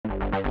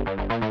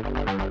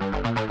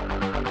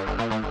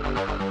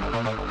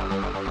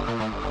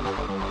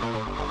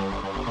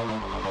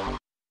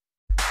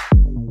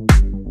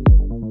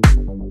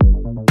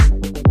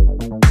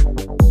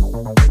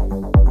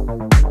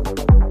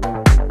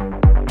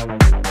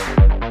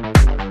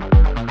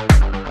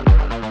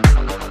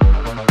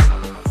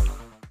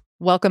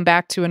Welcome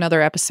back to another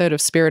episode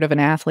of Spirit of an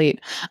Athlete.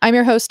 I'm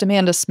your host,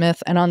 Amanda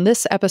Smith, and on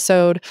this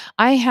episode,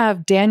 I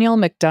have Danielle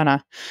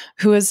McDonough,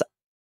 who is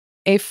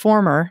a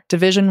former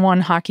Division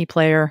One hockey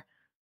player,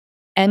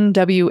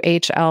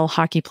 NWHL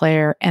hockey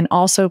player, and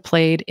also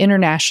played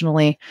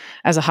internationally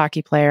as a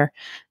hockey player,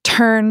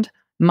 turned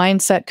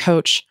mindset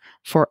coach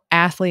for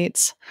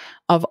athletes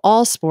of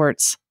all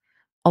sports,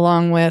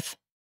 along with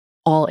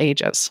all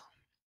ages.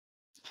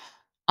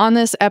 On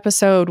this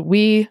episode,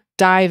 we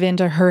dive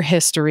into her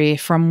history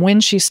from when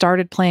she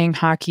started playing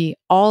hockey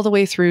all the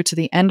way through to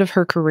the end of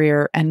her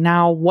career, and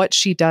now what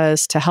she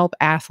does to help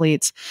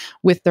athletes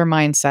with their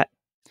mindset.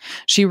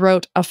 She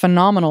wrote a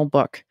phenomenal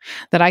book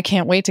that I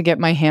can't wait to get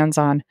my hands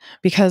on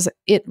because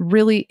it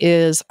really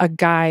is a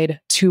guide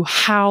to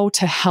how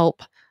to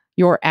help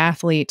your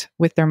athlete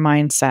with their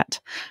mindset,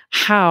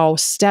 how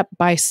step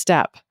by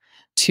step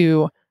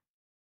to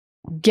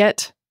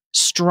get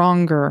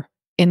stronger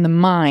in the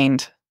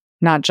mind,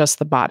 not just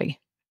the body.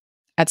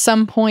 At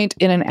some point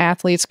in an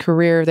athlete's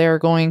career, they're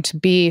going to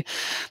be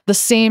the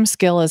same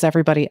skill as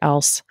everybody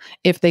else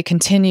if they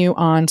continue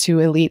on to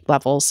elite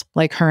levels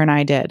like her and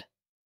I did.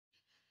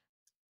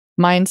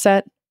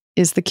 Mindset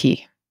is the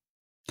key.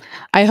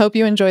 I hope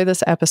you enjoy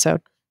this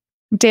episode.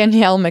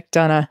 Danielle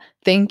McDonough,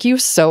 thank you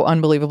so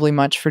unbelievably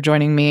much for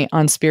joining me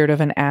on Spirit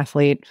of an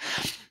Athlete.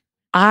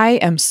 I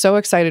am so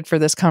excited for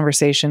this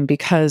conversation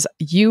because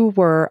you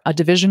were a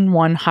Division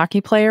One hockey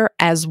player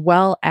as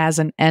well as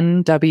an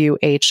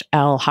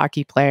NWHL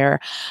hockey player.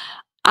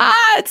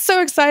 It's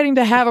so exciting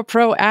to have a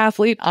pro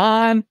athlete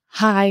on.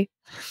 Hi.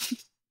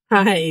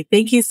 Hi.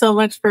 Thank you so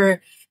much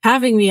for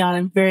having me on.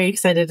 I'm very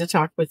excited to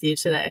talk with you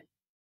today.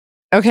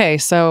 Okay,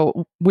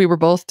 so we were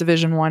both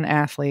Division One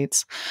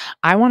athletes.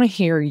 I want to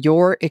hear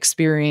your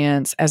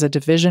experience as a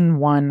Division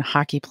One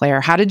hockey player.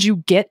 How did you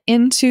get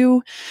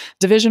into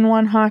Division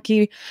One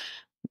hockey?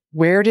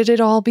 Where did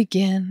it all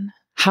begin?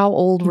 How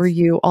old were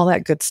you? All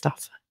that good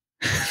stuff.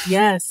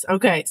 Yes.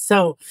 Okay.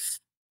 So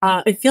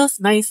it feels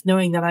nice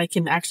knowing that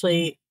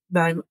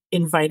that I'm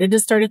invited to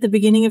start at the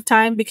beginning of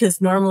time, because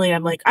normally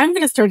I'm like, I'm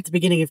going to start at the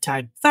beginning of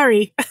time.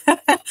 Sorry.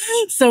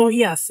 So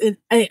yes,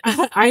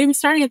 I'm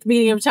starting at the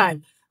beginning of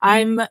time.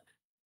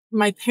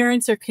 My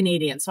parents are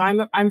Canadian. So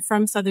I'm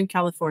from Southern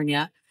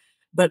California,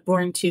 but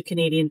born to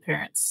Canadian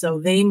parents. So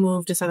they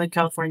moved to Southern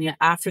California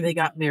after they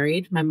got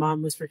married. My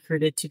mom was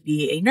recruited to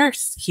be a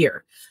nurse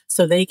here.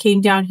 So they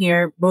came down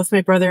here. Both my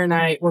brother and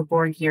I were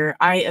born here.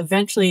 I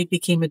eventually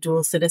became a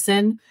dual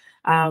citizen.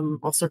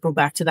 I'll circle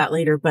back to that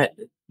later, but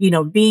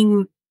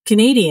being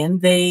Canadian,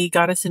 they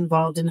got us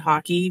involved in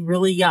hockey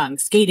really young,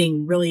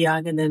 skating really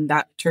young, and then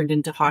that turned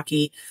into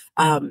hockey.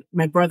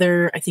 My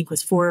brother, I think,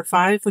 was 4 or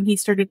 5 when he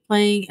started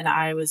playing, and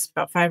I was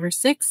about 5 or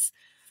 6.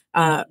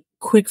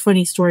 Quick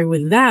funny story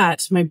with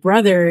that. My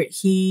brother,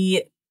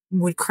 he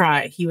would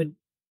cry. He would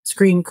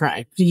scream,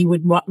 cry. He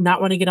would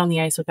not want to get on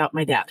the ice without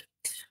my dad.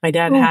 My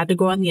dad had to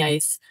go on the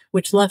ice,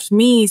 which left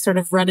me sort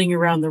of running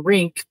around the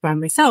rink by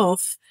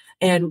myself.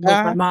 And with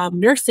my mom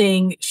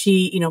nursing,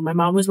 my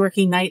mom was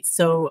working nights,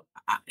 so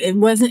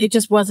it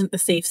just wasn't a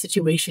safe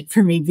situation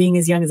for me being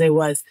as young as I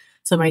was.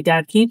 So my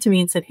dad came to me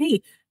and said,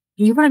 "Hey,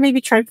 you want to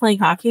maybe try playing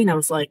hockey?" And I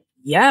was like,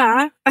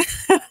 "Yeah."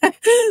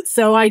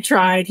 So I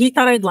tried. He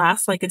thought I'd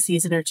last like a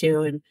season or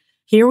two. And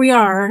here we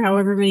are,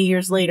 however many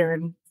years later,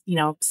 and,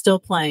 still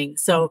playing.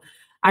 So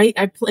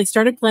I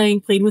started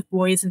played with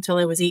boys until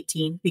I was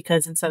 18,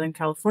 because in Southern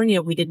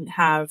California, we didn't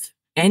have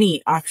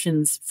any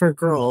options for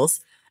girls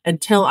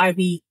until I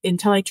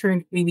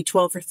turned maybe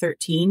 12 or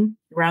 13,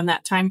 around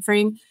that time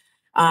frame.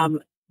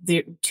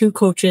 The 2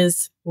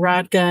 coaches,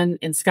 Rod Gunn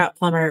and Scott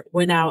Plummer,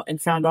 went out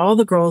and found all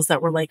the girls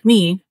that were like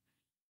me.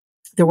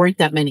 There weren't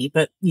that many,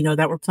 but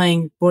that were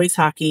playing boys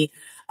hockey.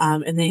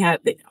 And they had,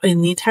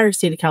 in the entire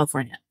state of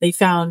California, they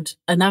found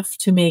enough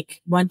to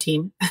make one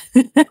team,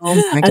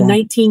 a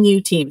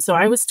 19U team. So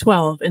I was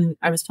 12 and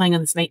I was playing on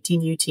this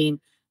 19U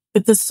team.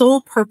 But the sole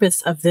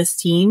purpose of this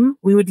team,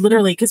 we would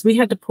literally, because we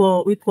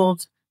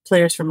pulled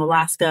players from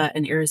Alaska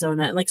and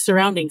Arizona and like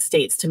surrounding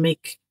states to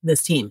make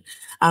this team.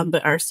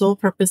 But our sole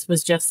purpose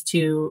was just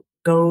to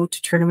go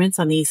to tournaments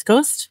on the East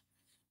Coast,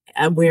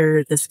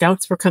 where the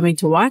scouts were coming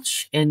to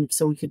watch. And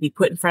so we could be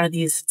put in front of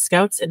these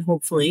scouts and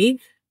hopefully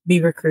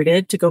be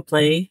recruited to go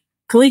play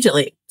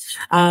collegiately.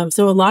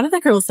 So a lot of the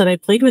girls that I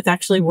played with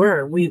actually we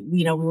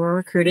were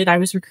recruited. I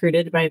was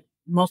recruited by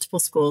multiple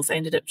schools. I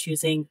ended up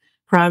choosing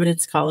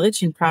Providence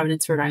College in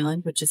Providence, Rhode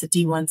Island, which is a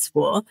D1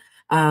 school.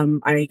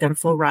 I got a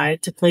full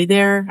ride to play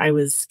there. I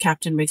was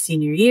captain my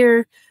senior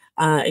year.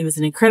 It was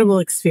an incredible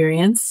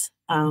experience.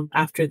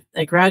 After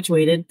I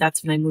graduated,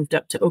 that's when I moved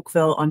up to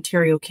Oakville,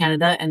 Ontario,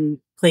 Canada, and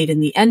played in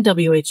the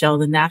NWHL,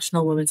 the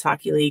National Women's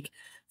Hockey League,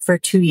 for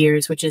 2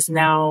 years, which has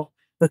now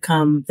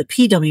become the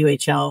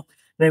PWHL.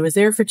 But I was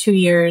there for 2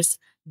 years.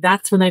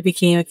 That's when I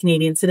became a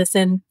Canadian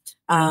citizen.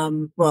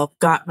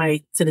 Got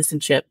my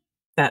citizenship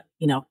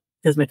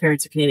because my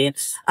parents are Canadian.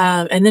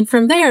 And then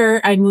from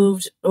there, I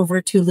moved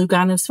over to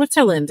Lugano,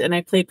 Switzerland, and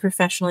I played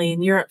professionally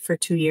in Europe for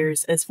 2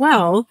 years as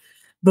well,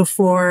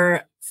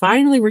 before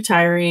finally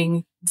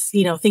retiring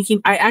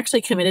thinking I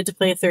actually committed to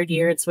play a third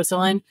year in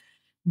Switzerland.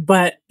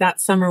 But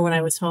that summer when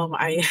I was home,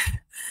 I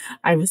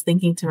was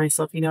thinking to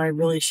myself, I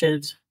really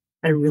should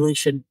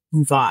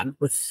move on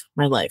with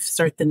my life,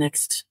 start the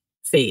next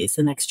phase,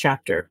 the next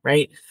chapter,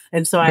 right?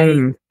 And so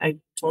Mm. I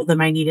told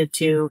them I needed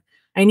to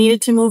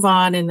move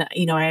on, and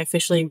I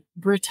officially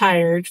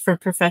retired from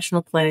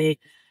professional play,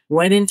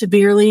 went into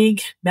beer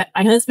league, met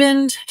my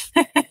husband,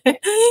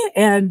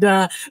 and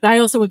I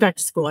also went back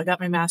to school. I got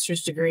my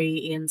master's degree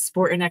in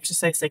sport and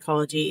exercise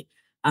psychology.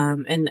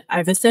 And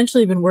I've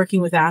essentially been working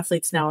with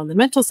athletes now on the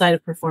mental side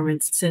of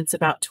performance since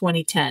about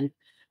 2010,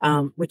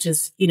 which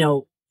is,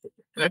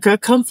 a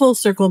come full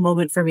circle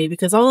moment for me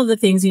because all of the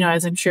things,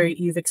 as I'm sure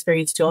you've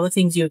experienced too, all the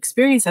things you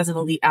experience as an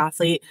elite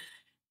athlete,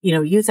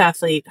 youth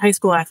athlete, high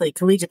school athlete,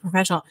 collegiate,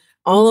 professional,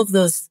 all of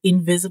those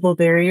invisible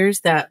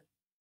barriers that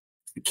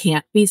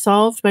can't be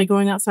solved by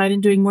going outside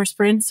and doing more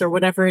sprints or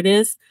whatever it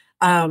is.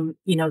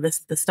 The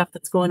stuff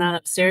that's going on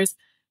upstairs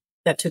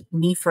that took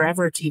me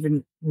forever to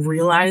even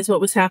realize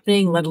what was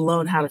happening, let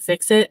alone how to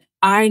fix it.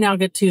 I now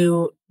get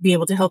to be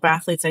able to help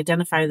athletes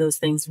identify those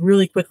things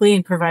really quickly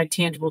and provide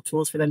tangible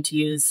tools for them to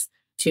use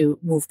to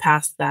move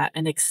past that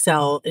and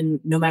excel in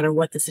no matter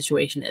what the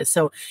situation is.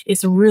 So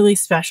it's really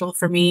special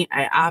for me.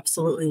 I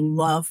absolutely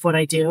love what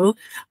I do.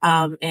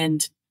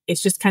 And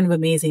it's just kind of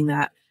amazing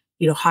that,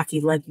 hockey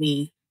led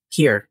me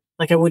here.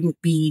 Like I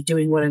wouldn't be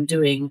doing what I'm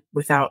doing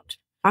without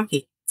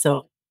hockey.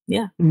 So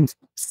yeah. Mm.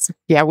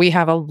 Yeah, we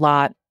have a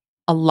lot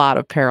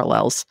of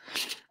parallels.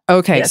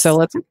 Okay, so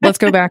Yes. let's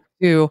go back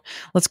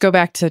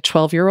to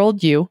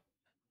 12-year-old you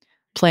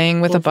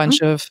playing with a Mhm.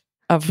 bunch of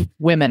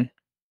women,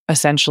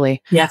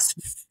 essentially. Yes.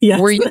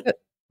 Were Yes.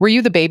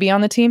 you the baby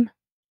on the team?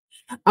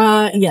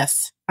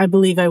 Yes. I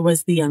believe I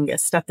was the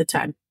youngest at the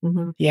time.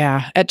 Mhm.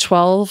 Yeah, at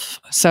 12.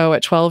 So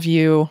at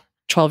 12U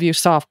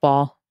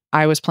softball,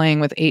 I was playing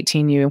with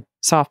 18U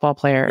softball Yeah.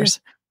 players.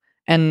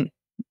 And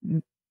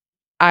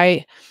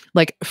I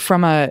like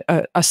from a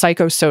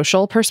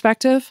psychosocial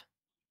perspective,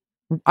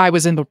 I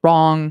was in the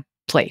wrong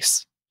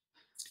place.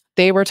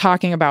 They were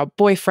talking about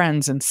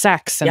boyfriends and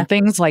sex Yeah. and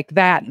things like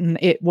that. And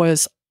it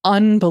was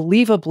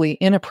unbelievably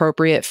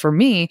inappropriate for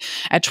me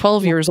at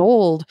 12 Yeah. years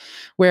old,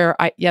 where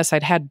I'd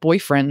had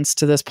boyfriends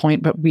to this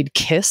point, but we'd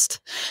kissed.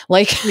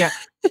 Like, Yeah.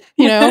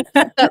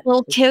 that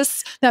little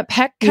kiss, that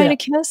peck kind Yeah. of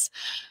kiss.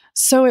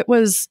 So it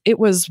was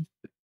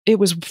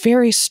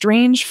very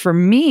strange for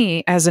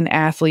me as an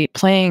athlete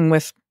playing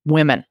with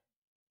women.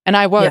 And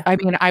Yeah.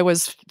 I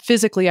was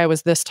physically, I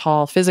was this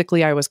tall.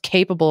 Physically, I was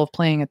capable of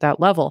playing at that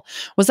level.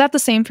 Was that the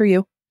same for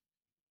you?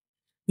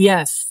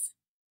 Yes.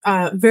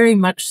 Very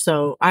much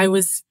so. I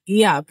was,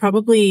 yeah,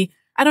 probably,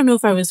 I don't know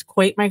if I was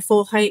quite my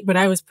full height, but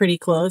I was pretty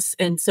close.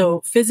 And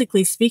so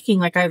physically speaking,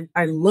 like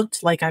I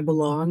looked like I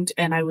belonged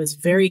and I was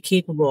very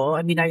capable.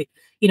 I mean, I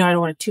don't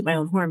want to toot my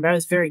own horn, but I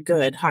was very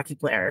good hockey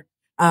player.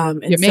 You And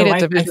made so it I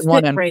Division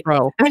One fit and right.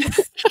 pro. I,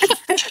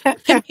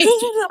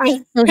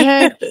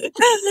 Okay.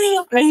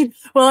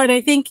 well, and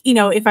I think,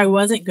 if I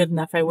wasn't good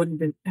enough, I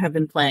wouldn't have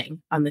been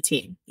playing on the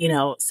team,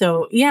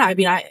 So yeah, I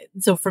mean,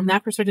 so from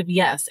that perspective,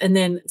 yes. And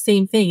then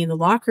same thing in the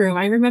locker room.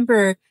 I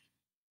remember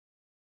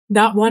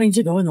not wanting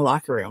to go in the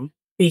locker room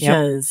Yep.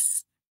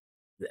 because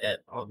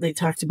they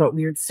talked about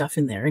weird stuff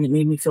in there and it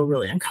made me feel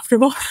really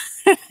uncomfortable.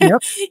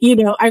 Yep.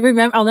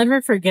 I'll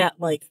never forget,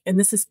 like, and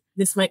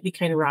this might be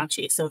kind of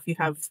raunchy. So if you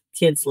have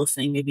kids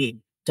listening, maybe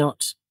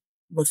don't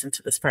listen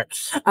to this part.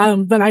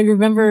 But I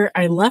remember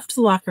I left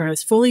the locker room. I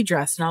was fully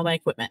dressed and all my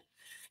equipment.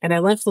 And I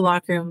left the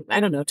locker room, I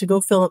don't know, to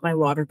go fill up my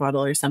water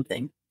bottle or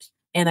something.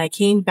 And I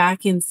came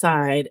back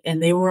inside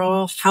and they were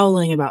all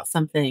howling about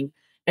something.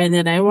 And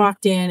then I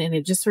walked in and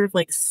it just sort of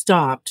like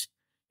stopped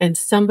and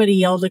somebody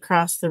yelled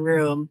across the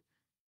room.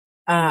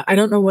 I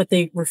don't know what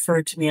they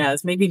referred to me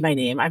as, maybe my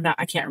name.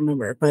 I can't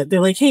remember, but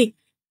they're like, "Hey,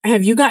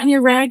 have you gotten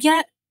your rag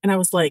yet?" And I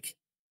was like,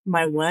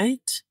 "My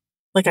what?"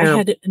 Like I Yep.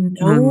 had Mhm.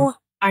 no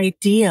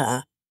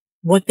idea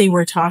what they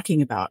were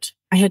talking about.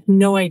 I had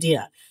no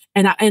idea.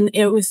 And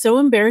it was so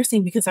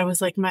embarrassing because I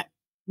was like,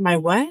 my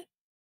what?"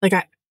 Like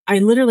I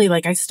literally,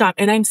 like, I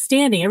stopped and I'm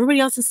standing. Everybody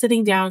else is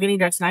sitting down getting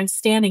dressed and I'm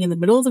standing in the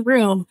middle of the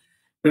room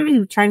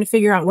trying to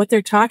figure out what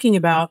they're talking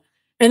about.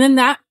 And then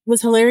that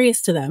was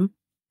hilarious to them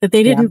that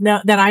they Yeah. didn't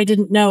know, that I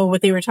didn't know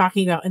what they were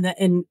talking about. And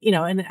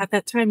at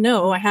that time,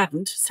 no, I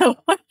hadn't. So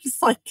I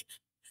was like,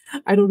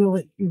 I don't know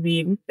what you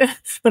mean,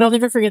 but I'll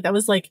never forget. That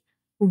was like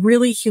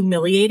really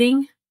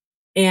humiliating. Mhm.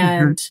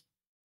 And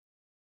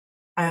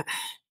I,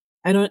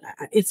 I don't,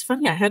 it's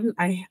funny. I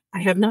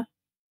have not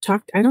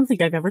talked. I don't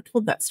think I've ever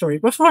told that story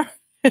before.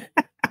 But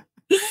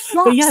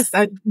Yes.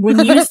 yes, when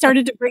you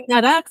started to bring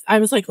that up, I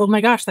was like, oh my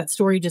gosh, that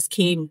story just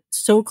came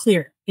so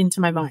clear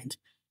into my mind.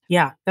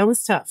 Yeah, that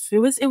was tough. It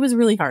was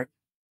really hard.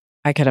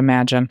 I could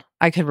imagine.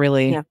 I could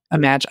really Yeah.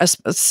 imagine.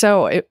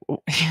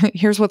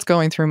 Here's what's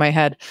going through my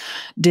head.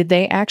 Did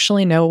they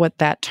actually know what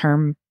that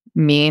term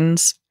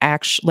means,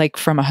 like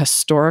from a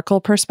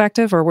historical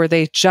perspective, or were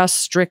they just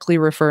strictly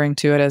referring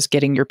to it as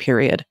getting your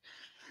period? I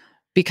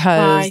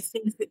Because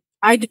think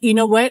that you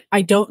know what?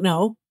 I don't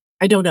know.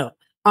 I don't know.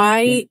 yeah.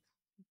 I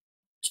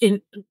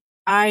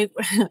I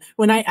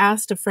when I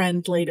asked a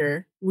friend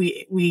later,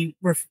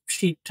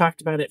 she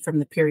talked about it from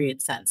the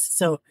period sense.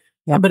 So,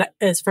 Yep. but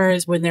as far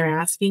as when they're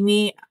asking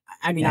me,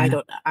 I mean,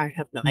 Yeah. I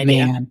have no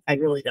idea. Man, I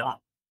really don't.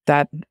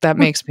 that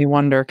makes me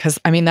wonder because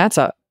I mean that's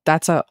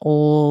a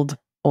old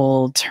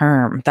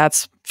term.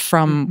 That's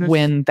from Mhm,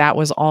 when that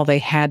was all they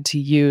had to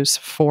use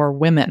for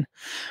women,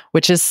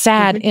 which is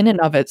sad mhm. in and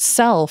of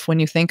itself when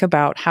you think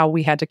about how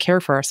we had to care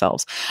for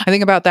ourselves. I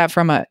think about that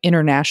from an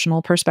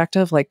international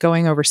perspective, like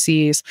going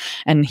overseas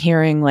and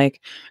hearing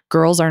like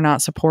girls are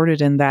not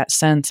supported in that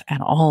sense at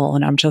all.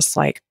 And I'm just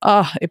like,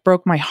 oh, it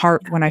broke my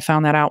heart when I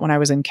found that out when I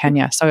was in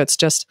Kenya. So it's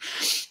just,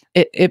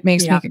 it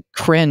makes Yeah. me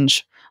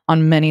cringe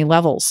on many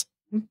levels.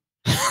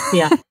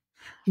 Yeah.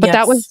 But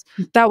Yes.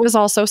 that was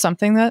also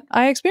something that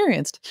I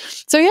experienced.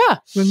 So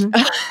Mhm.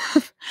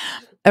 yeah.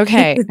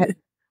 Okay.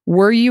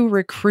 Were you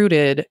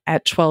recruited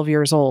at 12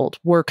 years old?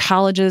 Were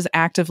colleges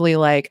actively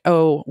like,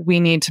 "Oh, we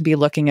need to be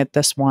looking at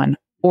this one?"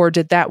 Or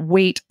did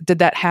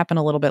that happen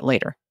a little bit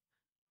later?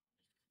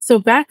 So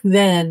back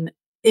then,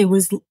 it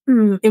was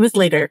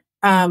later.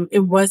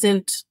 It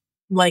wasn't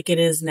like it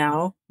is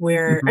now.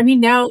 Where Mhm. I mean,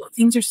 now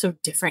things are so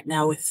different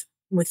now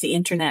with the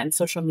internet and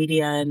social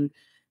media and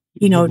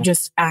Yeah.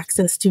 just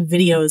access to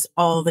videos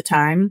all the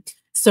time.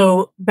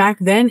 So back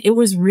then, it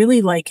was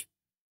really like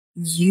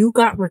you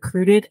got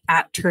recruited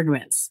at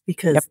tournaments Yep.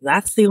 because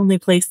that's the only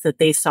place that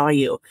they saw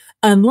you,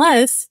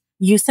 unless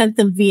you sent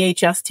them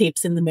VHS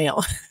tapes in the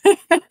mail,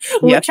 Yes,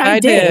 which I I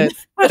did.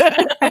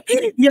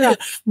 did. Yeah,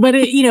 but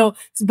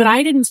but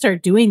I didn't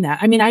start doing that.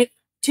 I mean,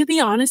 to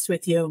be honest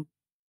with you,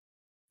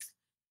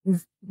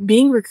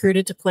 being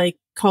recruited to play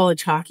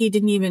college hockey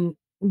didn't even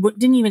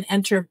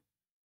enter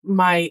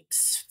my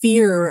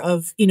sphere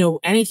of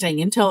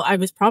anything until I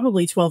was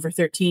probably 12 or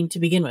 13 to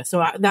begin with.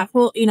 So that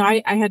whole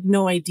I had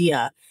no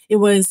idea. It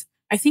was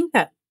I think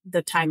that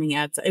the timing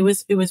adds. It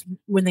was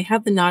when they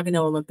had the Nagano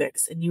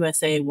Olympics and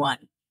USA won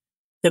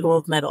the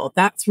gold medal.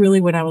 That's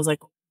really when I was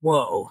like,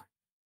 whoa,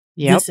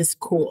 Yep. this is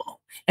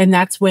cool. And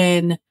that's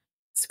when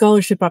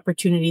scholarship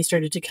opportunities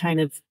started to kind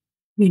of,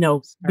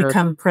 Or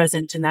become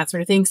present and that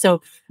sort of thing.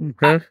 So I,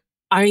 okay.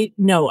 I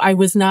no, I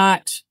was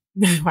not,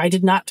 I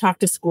did not talk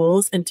to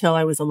schools until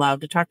I was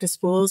allowed to talk to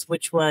schools,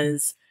 which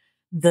was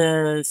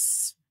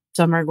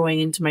summer going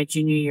into my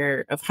junior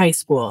year of high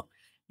school.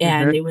 Mhm.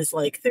 And it was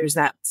like, there's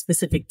that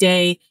specific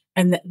day.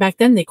 And back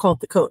then they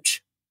called the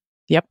coach.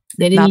 Yep.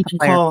 They didn't Not the even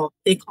player.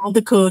 they called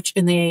the coach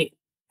and they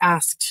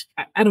asked,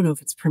 I don't know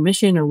if it's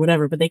permission or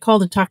whatever, but they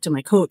called and talked to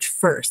my coach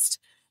first.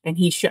 And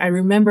I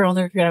remember I'll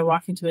never forget, I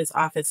walked into his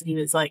office and he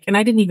was like, and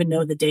I didn't even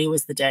know the day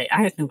was the day.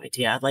 I had no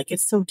idea. Like,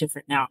 it's so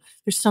different now.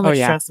 There's so Oh, much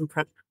yeah. stress and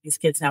pressure for these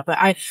kids now. But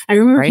I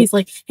remember Right? he's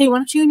like, hey, why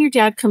don't you and your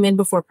dad come in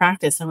before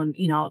practice? And,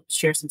 I'll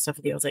share some stuff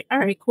with you. I was like, all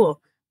right,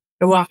 cool.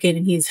 I walk in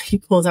and he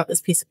pulls out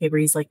this piece of paper.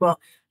 He's like, well,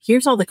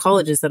 here's all the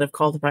colleges that have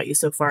called about you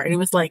so far. And it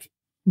was like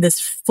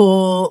this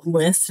full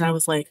list. And I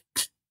was like,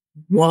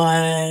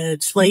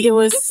 what? Like it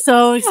was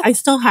so I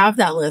still have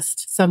that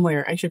list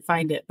somewhere. I should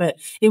find it, but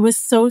it was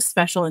so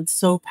special and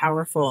so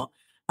powerful.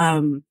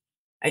 Um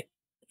I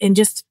and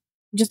just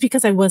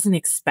because I wasn't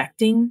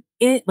expecting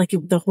it, like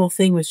the whole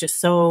thing was just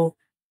so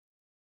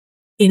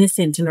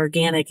innocent and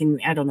organic and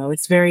I don't know, I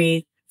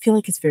feel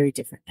like it's very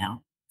different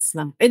now. It's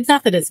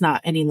not that it's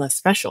not any less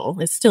special.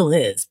 It still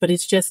is, but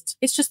it's just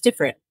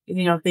different.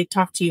 They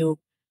talk to you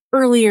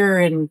earlier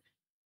and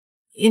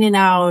in and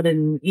out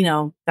and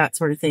that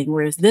sort of thing,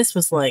 whereas this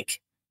was like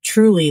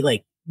truly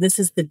like this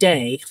is the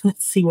day.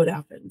 Let's see what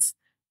happens.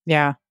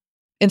 Yeah.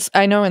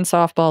 I know in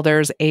softball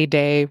there's a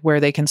day where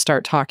they can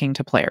start talking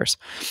to players.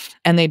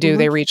 And they do. Hmm.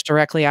 They reach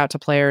directly out to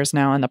players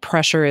now and the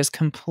pressure is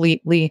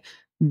completely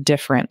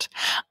different.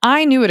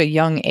 I knew at a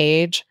young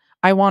age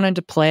I wanted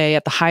to play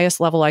at the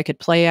highest level I could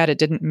play at. It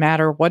didn't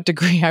matter what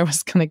degree I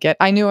was going to get.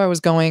 I knew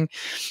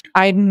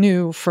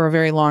for a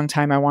very long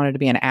time I wanted to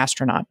be an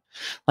astronaut.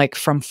 Like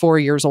from 4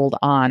 years old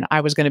on,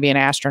 I was going to be an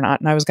astronaut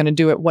and I was going to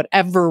do it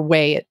whatever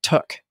way it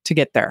took to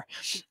get there.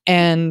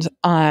 And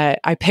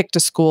I picked a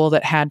school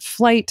that had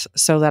flight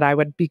so that I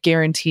would be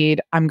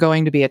guaranteed I'm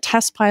going to be a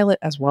test pilot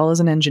as well as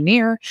an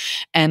engineer.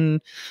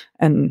 And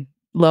and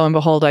lo and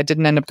behold, I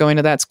didn't end up going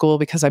to that school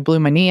because I blew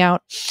my knee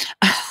out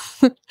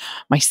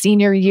my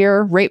senior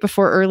year, right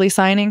before early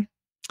signing.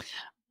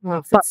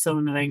 Oh, that's so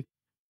annoying.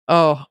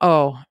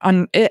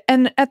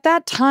 And at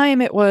that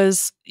time it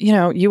was,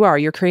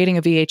 you're creating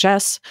a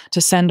VHS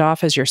to send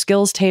off as your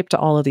skills tape to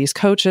all of these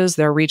coaches.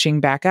 They're reaching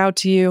back out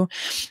to you.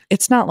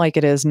 It's not like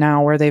it is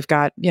now where they've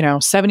got,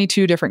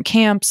 72 different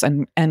camps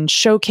and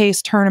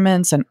showcase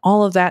tournaments and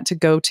all of that to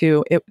go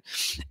to.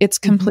 It's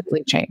Hmm.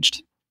 completely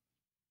changed.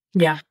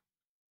 Yeah.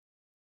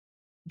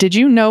 Did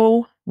you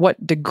know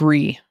what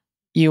degree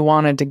you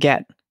wanted to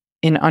get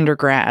in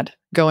undergrad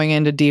going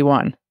into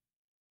D1?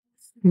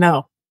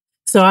 No.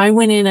 So I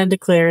went in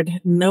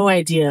undeclared, no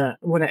idea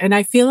and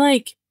I feel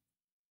like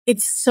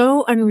it's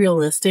so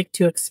unrealistic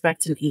to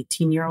expect an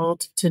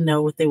 18-year-old to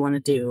know what they want to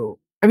do.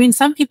 I mean,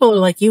 some people are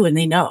like you and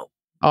they know,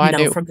 Oh, I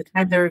knew. from the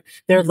time they're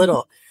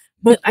little.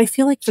 But I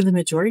feel like for the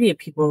majority of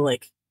people,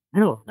 like I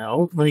don't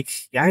know. Like,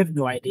 I have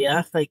no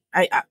idea. Like,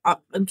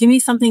 give me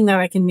something that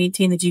I can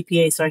maintain the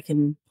GPA so I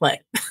can play.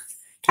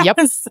 Yep.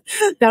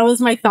 That was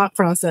my thought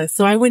process.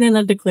 So I went in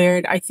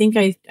undeclared. I think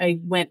I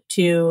went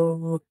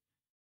to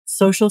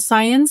social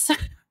science,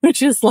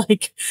 which is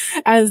like,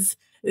 as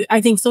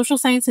I think social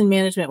science and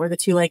management were the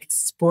two like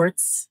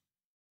sports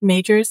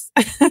majors.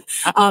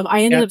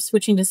 I ended Yeah. up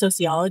switching to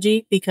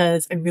sociology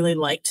because I really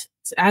liked,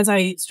 as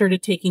I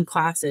started taking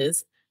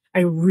classes, I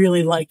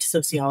really liked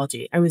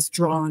sociology. I was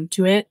drawn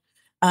to it.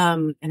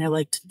 And I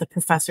liked the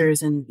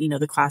professors and,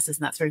 the classes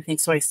and that sort of thing.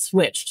 So I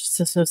switched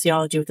to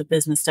sociology with a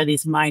business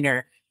studies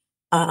minor,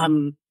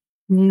 um,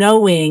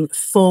 knowing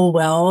full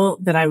well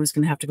that I was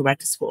going to have to go back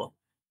to school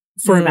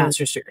for a Mm,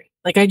 master's degree.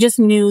 Like, I just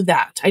knew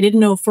that. I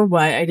didn't know for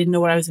what. I didn't know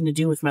what I was going to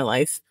do with my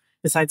life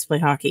besides play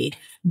hockey,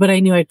 but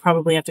I knew I'd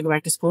probably have to go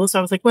back to school. So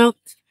I was like, well,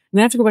 I'm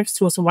gonna have to go back to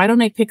school. So why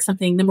don't I pick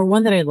something, number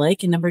one, that I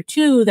like, and number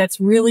two,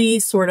 that's really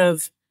sort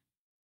of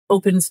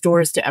opens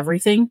doors to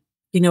everything.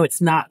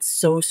 It's not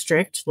so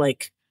strict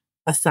like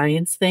a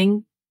science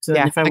thing. So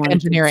then yeah, if I like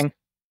wanted to, engineering.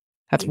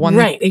 That's one.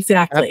 right, That,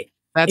 exactly.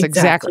 that's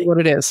exactly Exactly. what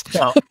it is.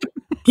 So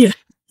yeah,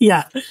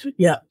 yeah,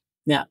 yeah,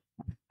 yeah.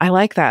 I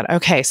like that.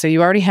 Okay, so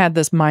you already had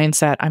this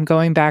mindset. I'm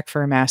going back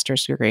for a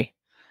master's degree,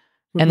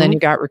 and then hmm you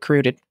got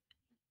recruited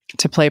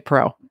to play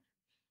pro.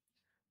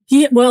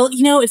 Yeah, well,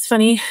 it's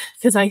funny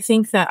because I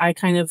think that I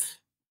kind of,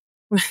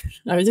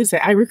 I was gonna say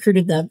I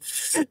recruited them,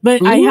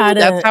 but I Ooh, had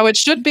that's how it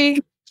should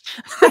be.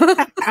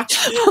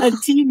 a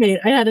teammate.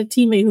 I had a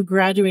teammate who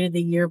graduated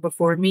the year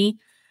before me.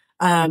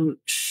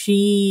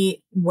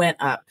 She went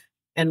up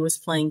and was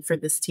playing for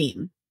this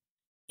team,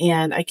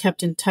 and I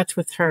kept in touch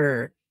with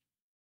her.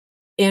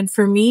 And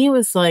for me, it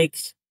was like,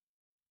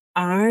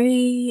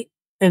 I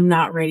am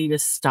not ready to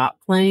stop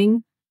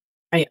playing.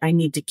 I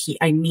need to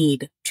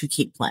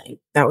keep playing.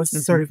 That was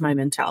Mhm. sort of my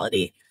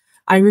mentality.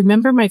 I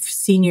remember my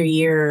senior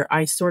year,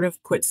 I sort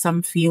of put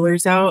some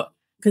feelers out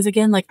because,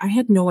 again, like, I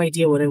had no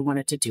idea what I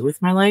wanted to do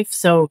with my life.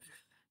 So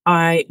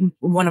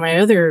one of my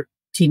other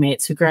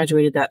teammates who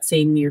graduated that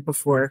same year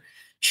before,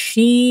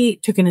 she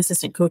took an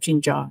assistant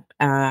coaching job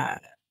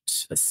at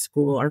a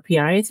school,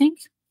 RPI, I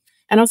think.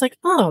 And I was like,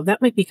 oh,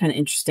 that might be kind of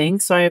interesting.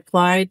 So I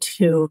applied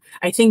to,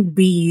 I think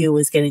BU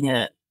was getting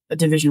a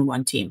Division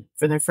One team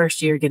for their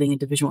first year, getting a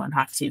Division One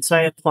hockey team. So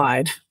I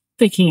applied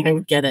thinking I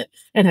would get it.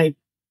 And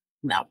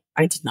no,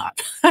 I did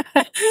not.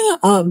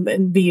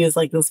 And BU is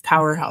like this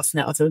powerhouse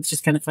now. So it's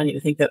just kind of funny to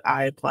think that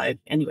I applied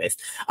anyways.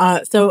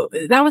 So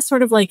that was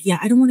sort of like, yeah,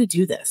 I don't want to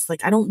do this.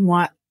 Like, I don't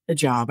want a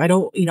job. I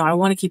don't, I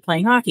want to keep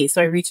playing hockey.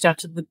 So I reached out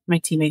to my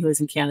teammate who was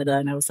in Canada,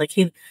 and I was like,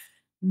 hey,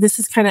 this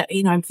is kind of,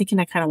 I'm thinking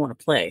I kind of want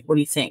to play. What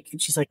do you think?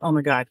 And she's like, oh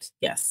my God,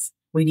 yes,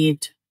 we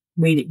need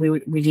a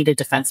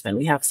defenseman.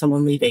 We have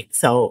someone leaving.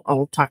 So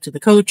I'll talk to the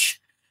coach.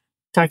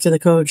 I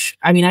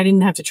mean, I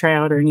didn't have to try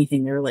out or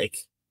anything. They were like,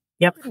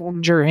 yep,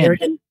 You're you're in.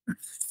 in.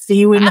 See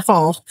you in the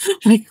fall.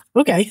 Like,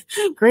 okay,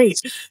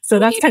 great. So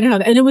that's Sweet. kind of how,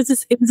 and it was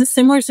a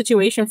similar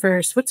situation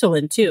for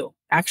Switzerland too,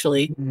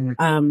 actually. Mm.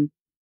 Um,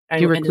 I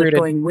You ended up recruited.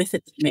 going with a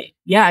teammate.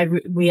 Yeah,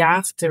 we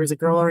asked. There was a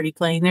girl already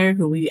playing there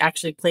who we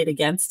actually played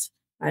against.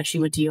 She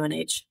went to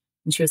UNH,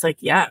 and she was like,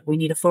 "Yeah, we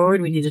need a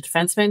forward. We need a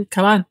defenseman.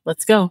 Come on,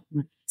 let's go." I'm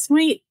like,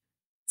 sweet.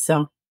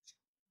 So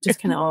just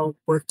kind of all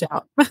worked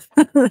out.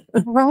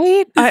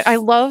 Right? I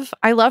love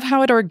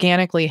how it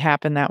organically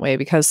happened that way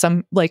because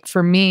some like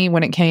for me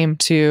when it came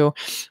to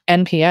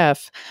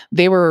NPF,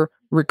 they were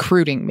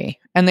recruiting me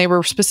and they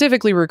were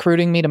specifically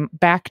recruiting me to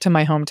back to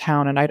my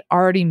hometown and I'd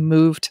already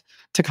moved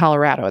to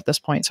Colorado at this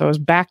point. So I was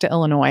back to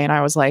Illinois and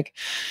I was like,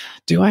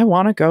 do I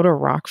want to go to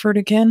Rockford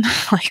again?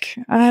 Like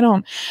I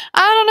don't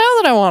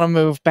know that I want to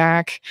move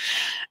back.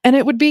 And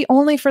it would be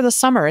only for the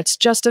summer. It's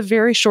just a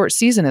very short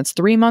season. It's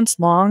 3 months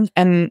long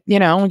and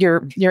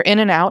you're in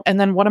and out and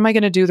then what am I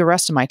going to do the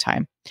rest of my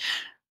time?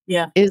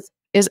 Yeah. Is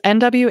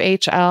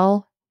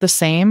NWHL the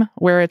same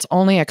where it's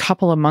only a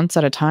couple of months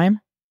at a time?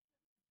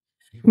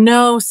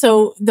 No,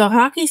 so the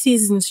hockey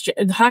seasons,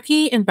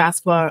 hockey and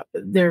basketball,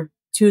 they're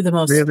two of the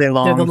most, Really they're the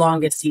long.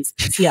 longest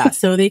seasons. Yeah.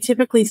 So they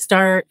typically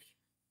start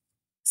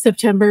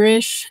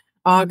September-ish,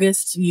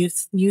 August.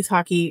 Youth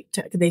hockey,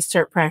 they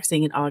start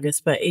practicing in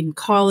August, but in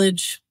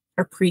college,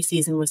 our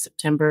preseason was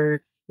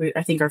September.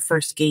 I think our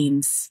first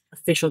games,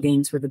 official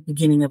games, were the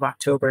beginning of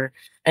October.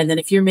 And then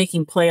if you're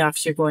making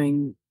playoffs, you're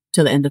going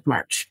to the end of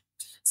March.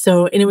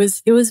 So, and it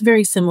was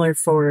very similar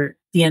for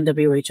the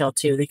NWHL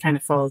too. They kind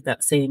of followed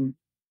that same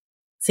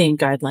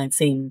guideline,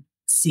 same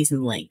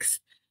season length.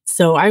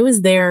 So I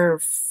was there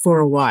for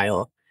a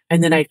while,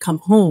 and then I'd come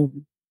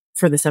home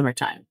for the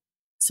summertime.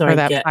 So Or I'd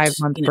that get,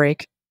 5-month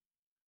break?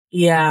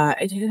 yeah,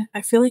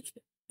 I feel like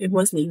it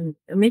wasn't even,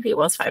 maybe it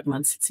was 5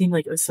 months. It seemed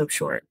like it was so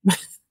short, but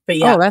Oh,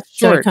 yeah. that's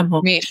So I'd short. come I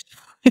home. mean,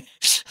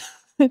 it's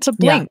a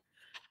Yeah, blink,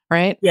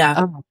 right? yeah.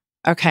 Oh,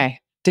 okay.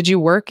 Did you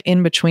work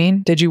in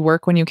between? Did you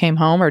work when you came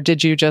home or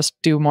did you just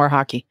do more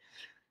hockey?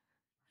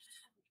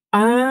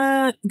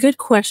 Good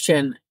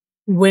question.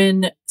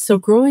 So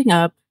growing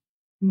up,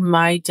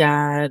 my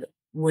dad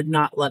would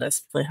not let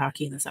us play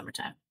hockey in the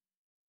summertime.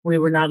 We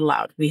were not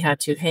allowed. We had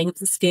to hang up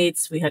the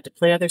skates. We had to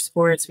play other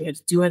sports. We had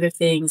to do other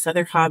things,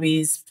 other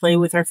hobbies, play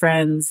with our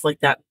friends,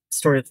 like that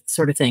sort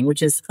of thing,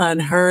 which is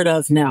unheard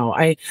of now.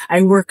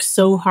 I work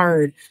so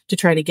hard to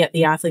try to get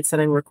the athletes that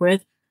I work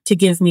with to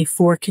give me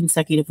 4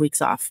 consecutive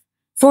weeks off.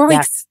 4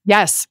 weeks.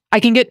 Yes. I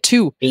can get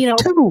 2. You know,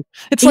 2.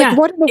 It's yeah, like,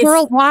 what in the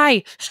world?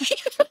 Why?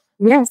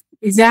 yes,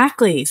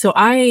 exactly. So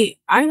I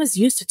was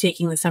used to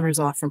taking the summers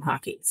off from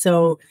hockey.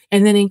 So,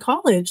 and then in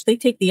college, they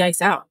take the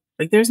ice out.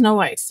 Like there's no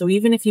ice. So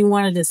even if you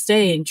wanted to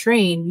stay and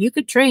train, you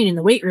could train in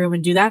the weight room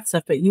and do that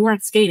stuff, but you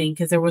weren't skating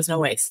because there was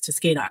no ice to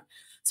skate on.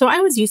 So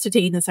I was used to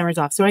taking the summers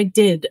off. So I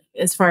did,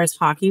 as far as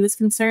hockey was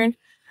concerned,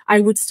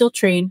 I would still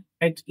train.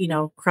 I'd,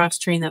 cross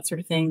train, that sort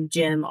of thing,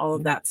 gym, all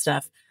of that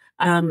stuff.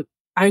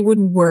 I would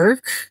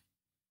work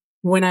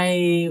when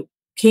I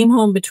came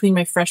home between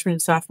my freshman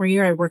and sophomore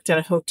year. I worked at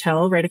a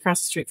hotel right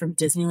across the street from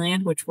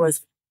Disneyland, which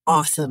was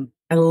awesome.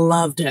 I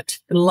loved it.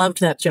 I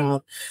loved that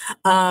job.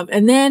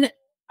 And then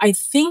I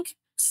think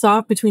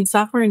between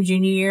sophomore and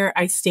junior year,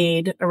 I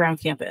stayed around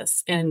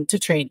campus and to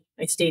train.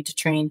 I stayed to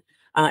train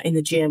in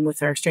the gym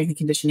with our strength and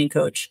conditioning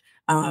coach,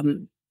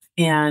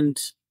 and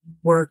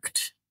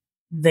worked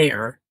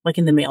there, like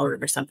in the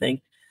mailroom or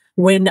something.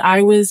 When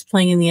I was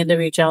playing in the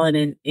NWHL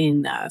and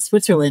in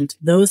Switzerland,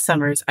 those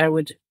summers I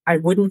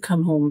wouldn't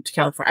come home to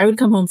California. I would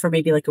come home for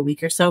maybe like a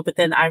week or so, but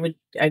then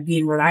I'd be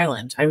in Rhode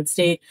Island.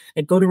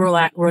 I'd go to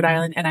Rhode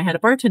Island, and I had a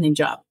bartending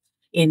job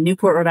in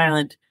Newport, Rhode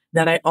Island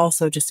that I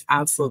also just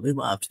absolutely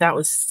loved. That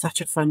was such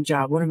a fun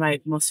job, one of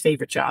my most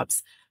favorite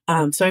jobs.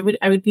 So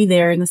I would be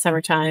there in the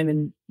summertime,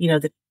 and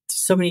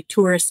so many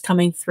tourists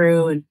coming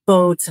through and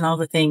boats and all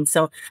the things.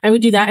 So I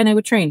would do that, and I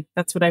would train.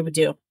 That's what I would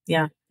do.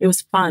 Yeah, it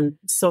was fun.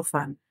 So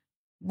fun.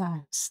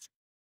 Nice.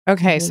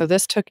 Okay, so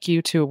this took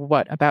you to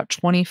what, about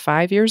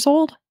 25 years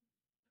old?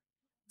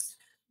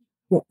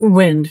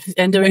 When?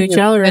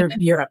 NWHL or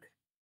Europe?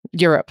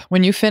 Europe.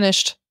 When you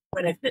finished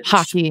When I finished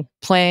hockey,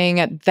 playing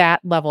at that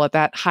level, at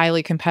that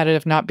highly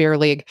competitive, not beer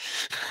league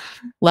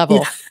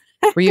level,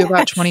 were you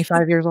about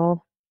 25 years old?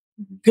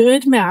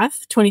 Good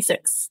math,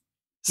 26.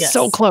 Yes.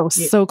 So close,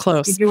 so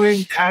close.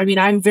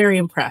 I'm very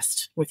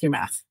impressed with your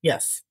math.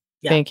 Yes.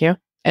 Yeah. Thank you.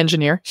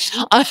 Engineer.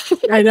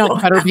 I know.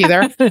 Better be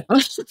there.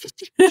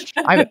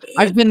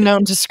 I've been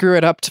known to screw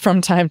it up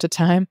from time to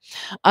time.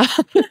 I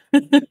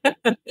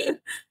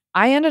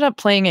ended up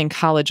playing in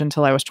college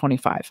until I was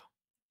 25.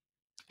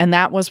 And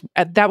that was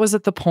at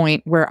the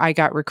point where I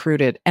got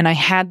recruited. And I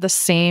had the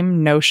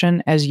same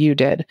notion as you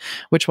did,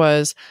 which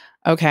was,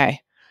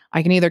 okay,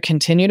 I can either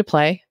continue to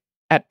play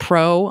at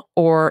pro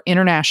or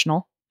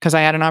international, because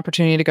I had an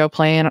opportunity to go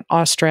play in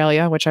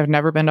Australia, which I've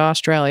never been to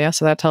Australia.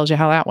 So that tells you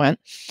how that went.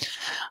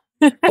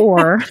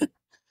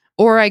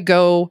 or I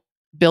go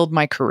build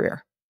my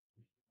career.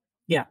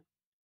 Yeah.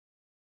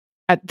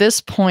 At this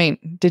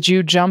point, did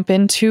you jump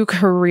into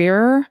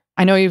career?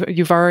 I know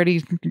you've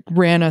already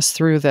ran us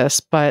through this,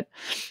 but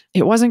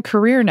it wasn't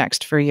career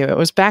next for you. It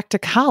was back to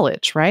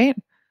college, right?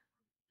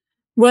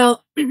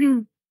 Well,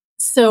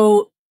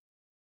 so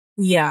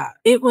yeah,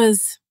 that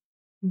was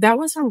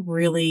a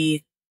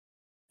really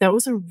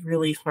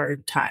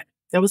hard time.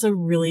 That was a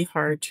really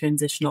hard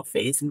transitional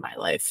phase in my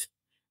life.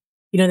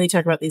 They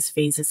talk about these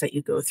phases that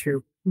you go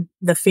through.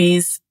 The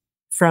phase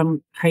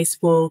from high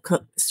school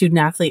student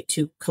athlete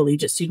to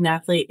collegiate student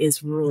athlete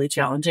is really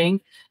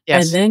challenging.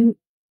 Yes. And then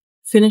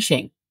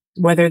finishing,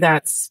 whether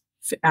that's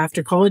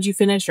after college you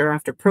finish or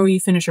after pro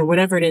you finish or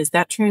whatever it is,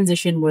 that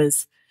transition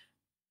was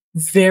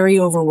very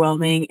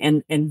overwhelming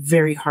and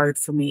very hard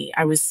for me.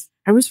 I was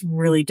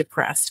really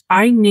depressed.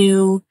 I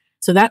knew.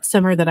 So that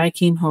summer that I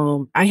came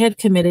home, I had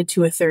committed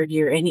to a third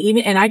year,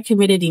 and I'd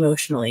committed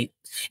emotionally.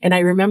 And I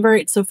remember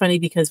it's so funny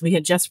because we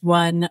had just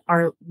won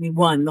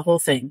the whole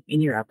thing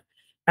in Europe,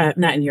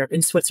 not in Europe,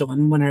 in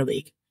Switzerland, won our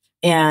league.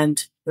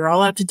 And we're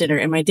all out to dinner,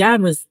 and my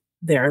dad was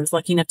there. I was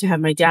lucky enough to have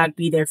my dad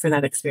be there for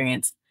that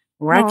experience.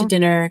 We're out to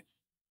dinner,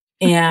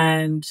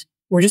 and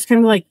we're just kind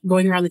of like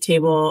going around the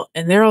table,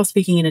 and they're all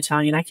speaking in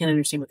Italian. I can't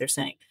understand what they're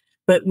saying.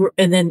 But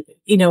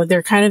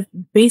they're kind of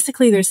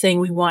basically they're saying,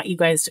 we want you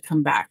guys to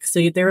come back.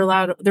 So they're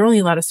only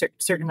allowed a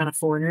certain amount of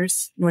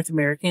foreigners, North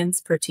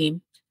Americans per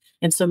team.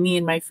 And so me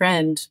and my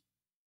friend,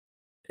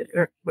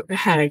 or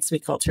Hags, we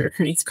called her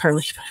name's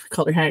Carly, but we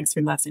called her Hags,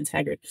 her last name's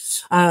Haggard.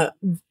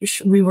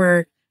 We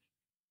were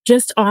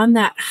just on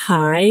that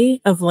high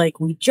of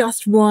like, we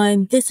just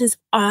won. This is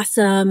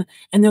awesome.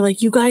 And they're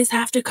like, you guys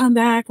have to come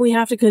back. We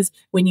have to, because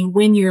when you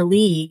win your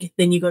league,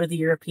 then you go to the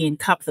European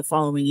Cup the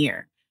following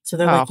year. So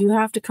they're like, you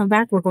have to come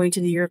back. We're going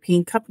to the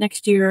European Cup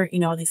next year,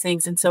 all these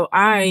things. And so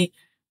I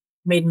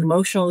made an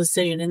emotional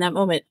decision in that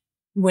moment,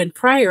 when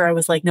prior I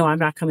was like, no, I'm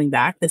not coming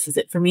back. This is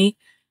it for me.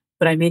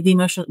 But I made the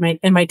emotional,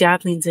 and my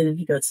dad leans in and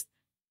he goes,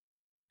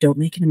 don't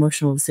make an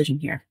emotional decision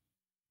here.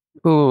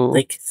 Ooh.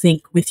 Like,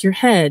 think with your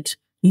head,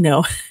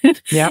 Yeah.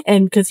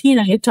 And because he and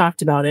I had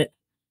talked about it.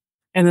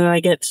 And then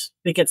it gets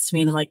to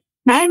me and I'm like,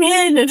 I'm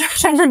in. And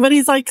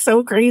everybody's like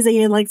so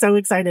crazy and like so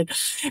excited.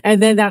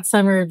 And then that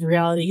summer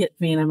reality hit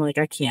me and I'm like,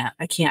 I can't.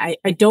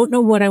 I don't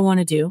know what I want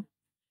to do,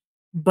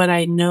 but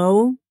I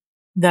know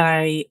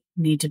that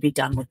need to be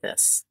done with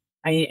this.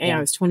 I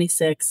was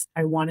 26.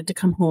 I wanted to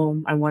come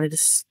home. I wanted to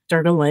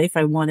start a life.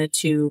 I wanted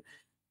to,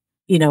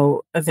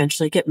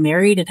 eventually get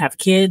married and have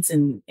kids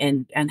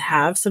and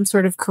have some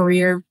sort of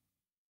career.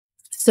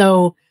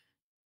 So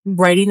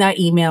writing that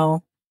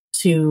email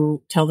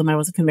to tell them I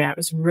wasn't coming back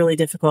was really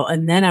difficult.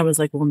 And then I was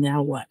like, well,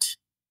 now what?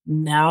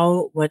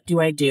 Now what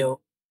do I do?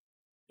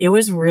 It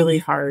was really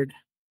hard.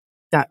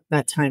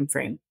 That time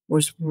frame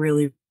was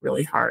really,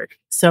 really hard.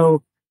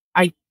 So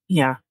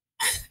yeah,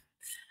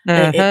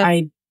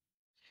 I,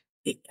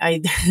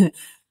 I,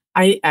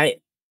 I,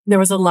 there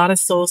was a lot of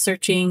soul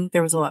searching.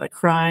 There was a lot of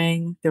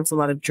crying. There was a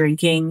lot of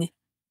drinking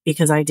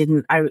because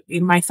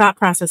my thought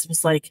process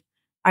was like,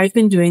 I've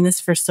been doing this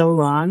for so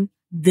long.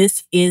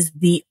 This is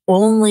the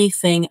only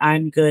thing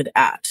I'm good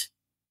at.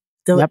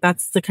 So Yep.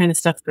 that's the kind of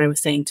stuff that I was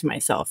saying to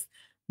myself.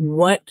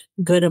 What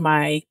good am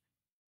I?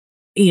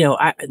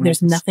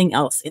 There's nothing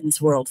else in this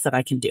world that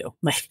I can do.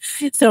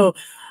 So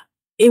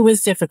it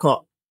was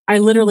difficult. I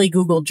literally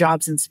Googled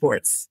jobs in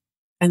sports,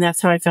 and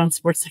that's how I found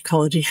sports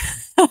psychology.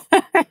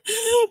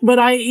 But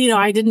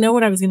I didn't know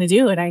what I was going to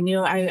do. And I knew,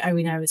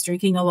 I was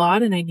drinking a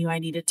lot, and I knew I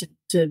needed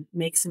to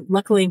make some,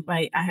 luckily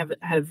I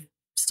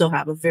still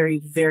have a very,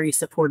 very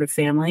supportive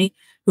family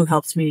who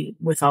helped me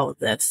with all of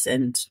this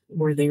and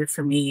were there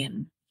for me.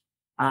 And,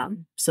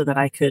 so that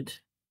I could,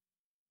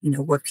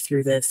 work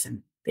through this,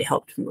 and they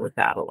helped me with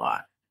that a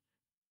lot.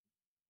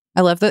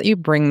 I love that you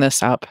bring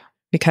this up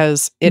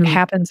because it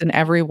happens in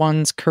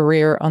everyone's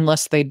career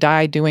unless they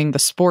die doing the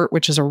sport,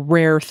 which is a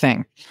rare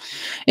thing.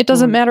 It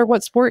doesn't matter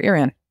what sport you're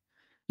in.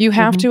 You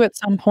have to at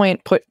some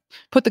point put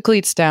the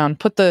cleats down,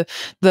 put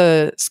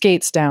the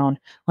skates down,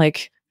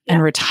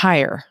 and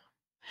retire.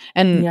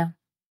 And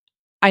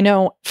I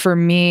know for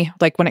me,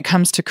 when it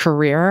comes to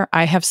career,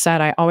 I have said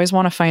I always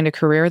want to find a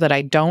career that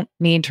I don't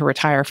need to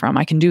retire from.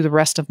 I can do the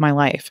rest of my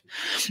life.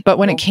 But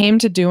when it came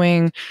to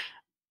doing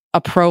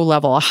a pro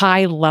level, a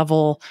high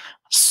level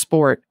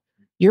sport,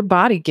 your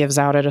body gives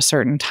out at a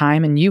certain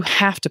time and you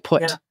have to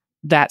put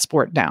that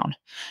sport down.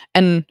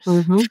 And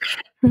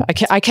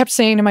I kept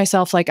saying to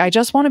myself, I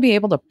just want to be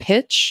able to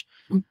pitch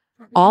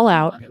all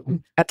out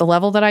at the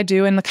level that I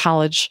do in the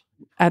college,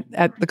 at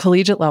the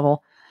collegiate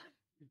level,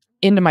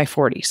 into my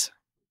 40s.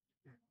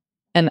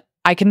 And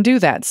I can do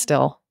that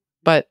still,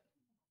 but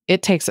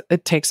it takes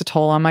a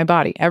toll on my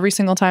body. Every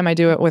single time I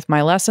do it with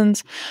my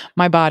lessons,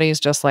 my body is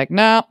just like,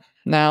 no,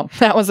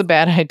 that was a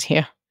bad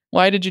idea.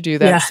 Why did you do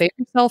that? Save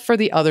yourself for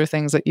the other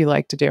things that you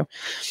like to do.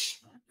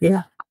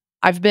 Yeah.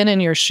 I've been in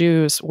your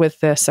shoes with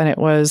this, and it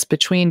was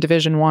between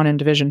Division One and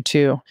Division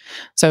Two.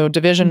 So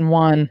Division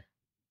One,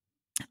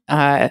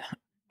 I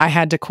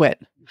had to quit.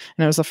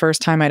 And it was the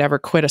first time I'd ever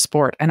quit a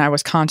sport. And I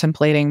was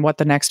contemplating what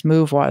the next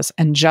move was.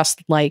 And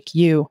just like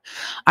you,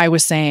 I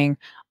was saying,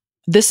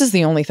 this is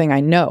the only thing I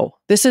know.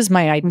 This is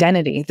my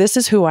identity. This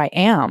is who I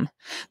am.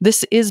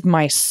 This is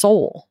my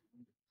soul.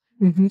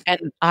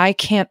 And I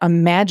can't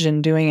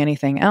imagine doing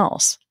anything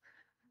else.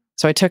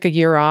 So I took a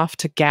year off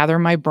to gather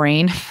my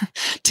brain,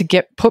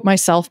 to put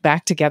myself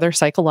back together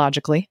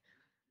psychologically,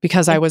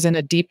 because I was in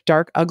a deep,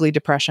 dark, ugly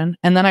depression.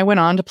 And then I went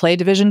on to play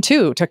Division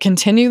Two to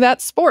continue that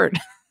sport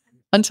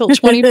until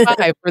 25,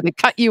 where they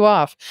cut you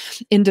off.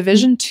 In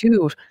Division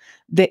Two,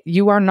 that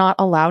you are not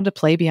allowed to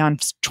play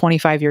beyond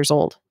 25 years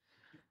old.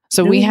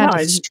 So we had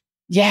to,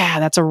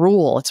 that's a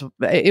rule.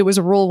 It was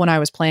a rule when I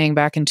was playing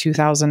back in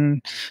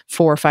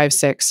 2004, 5,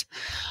 6.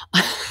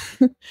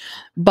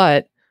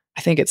 But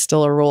I think it's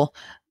still a rule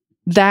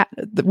that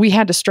we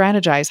had to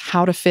strategize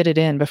how to fit it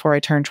in before I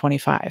turned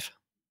 25.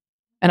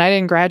 And I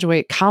didn't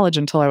graduate college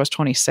until I was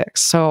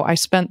 26. So I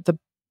spent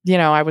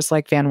I was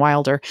like Van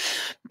Wilder,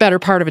 better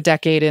part of a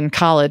decade in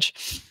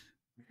college.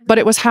 But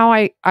it was how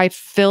I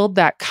filled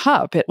that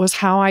cup. It was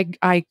how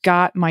I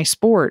got my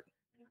sport.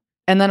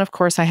 And then, of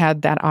course, I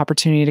had that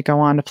opportunity to go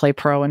on to play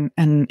pro and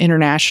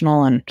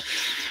international.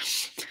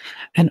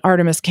 And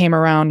Artemis came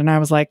around, and I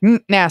was like,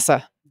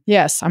 NASA.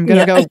 Yes, I'm going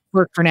to go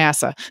work for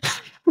NASA.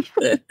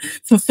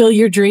 Fulfill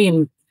your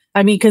dream.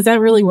 I mean, because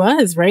that really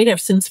was, right?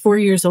 Since 4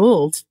 years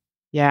old.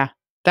 Yeah.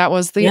 That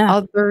was the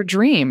other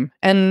dream.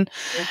 And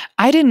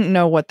I didn't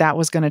know what that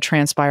was going to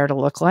transpire to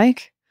look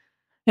like.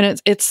 And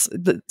it's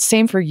the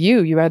same for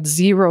you. You had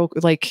zero,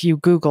 you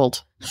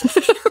Googled.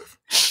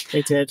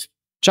 I did.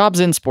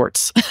 Jobs in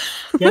sports.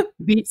 Yep.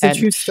 It's a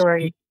true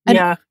story.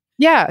 Yeah.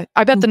 Yeah.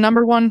 I bet the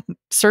number one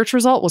search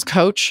result was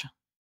coach.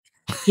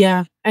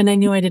 Yeah. And I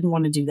knew I didn't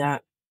want to do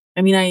that.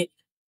 I mean,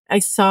 I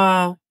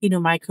saw,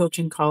 my coach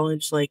in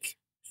college,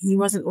 he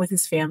wasn't with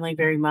his family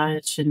very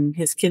much, and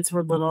his kids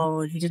were little,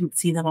 and he didn't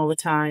see them all the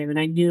time. And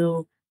I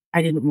knew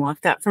I didn't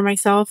want that for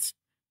myself.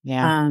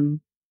 Yeah.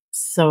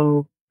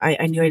 So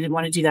I knew I didn't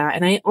want to do that.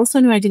 And I also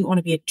knew I didn't want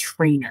to be a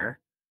trainer.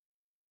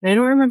 And I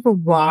don't remember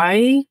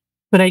why,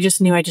 but I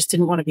just knew I just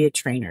didn't want to be a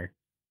trainer.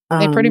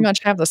 They pretty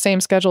much have the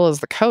same schedule as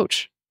the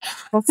coach.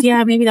 Well,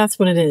 yeah, maybe that's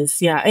what it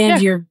is. Yeah.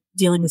 And you're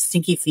dealing with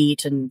stinky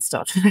feet and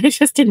stuff. I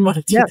just didn't want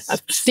to do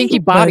that. Stinky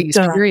bodies,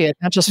 period.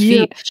 Not just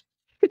feet.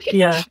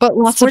 Yeah. But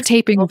lots of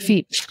taping of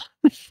feet.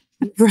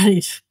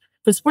 Right.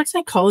 for sports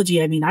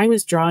psychology, I mean, I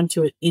was drawn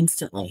to it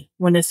instantly.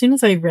 As soon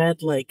as I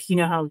read, like, you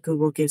know how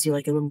Google gives you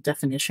like a little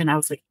definition, I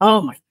was like,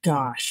 oh my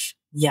gosh,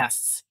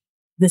 yes,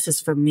 this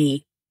is for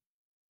me.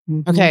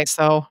 Hmm. Okay,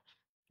 so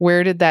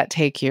where did that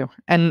take you?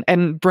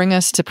 And bring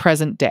us to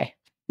present day.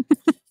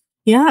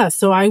 Yeah.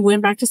 So I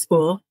went back to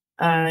school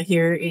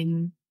here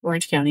in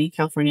Orange County,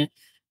 California,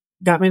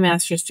 got my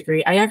master's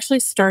degree. I actually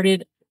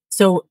started,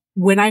 so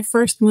when I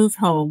first moved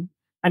home,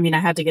 I mean, I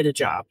had to get a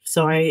job.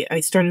 So I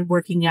started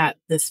working at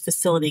this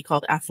facility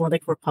called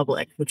Athletic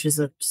Republic, which is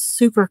a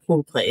super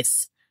cool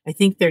place. I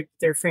think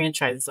they're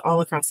franchises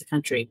all across the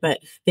country, but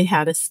they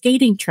had a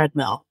skating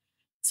treadmill.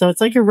 So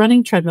it's like a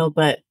running treadmill,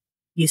 but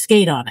you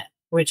skate on it,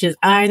 which is,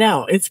 I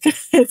know, it's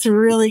it's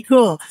really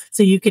cool.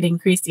 So you could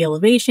increase the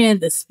elevation,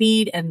 the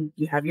speed, and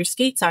you have your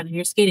skates on and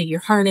you're skating. You're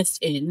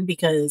harnessed in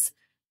because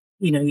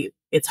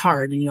it's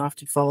hard and you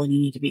often fall and you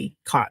need to be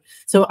caught.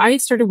 So I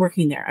started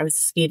working there. I was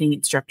a skating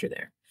instructor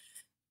there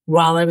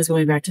while I was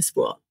going back to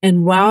school.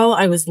 And while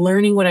I was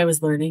learning what I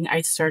was learning,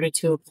 I started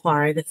to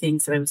apply the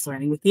things that I was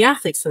learning with the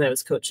athletes that I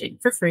was coaching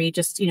for free,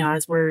 just,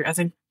 as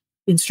I'm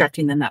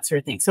instructing them, that sort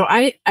of thing. So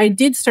I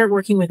did start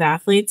working with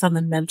athletes on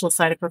the mental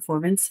side of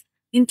performance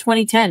in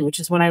 2010, which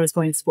is when I was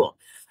going to school.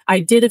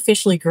 I did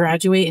officially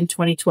graduate in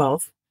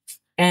 2012.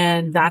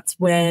 And that's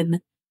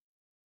when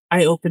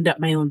I opened up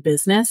my own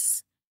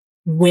business,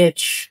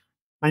 which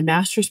my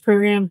master's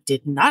program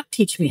did not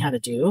teach me how to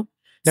do.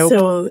 Nope.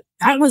 So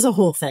that was a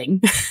whole thing.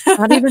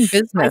 Not even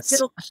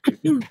business.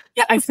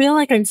 I feel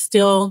like I'm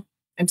still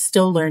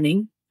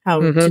learning how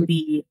to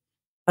be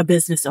a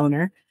business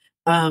owner.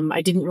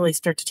 I didn't really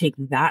start to take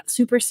that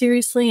super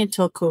seriously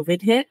until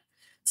COVID hit.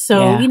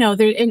 So,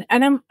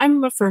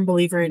 I'm a firm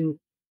believer in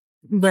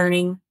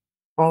learning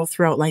all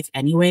throughout life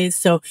anyways.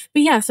 So,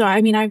 but yeah, so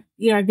I mean, I've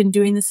been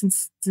doing this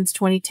since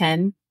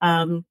 2010.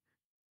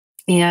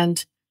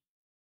 And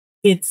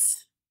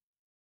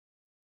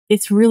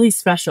it's really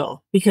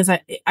special because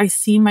I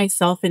see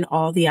myself in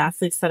all the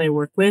athletes that I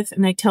work with.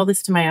 And I tell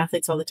this to my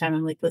athletes all the time.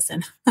 I'm like,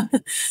 listen,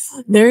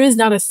 there is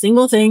not a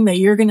single thing that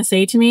you're going to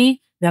say to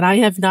me that I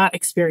have not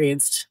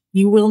experienced.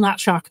 You will not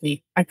shock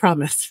me. I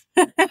promise.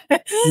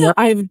 Yep.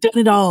 I've done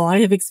it all. I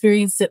have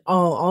experienced it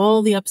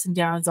all the ups and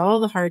downs, all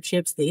the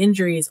hardships, the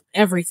injuries,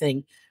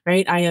 everything,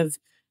 right? I have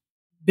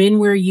been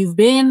where you've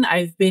been.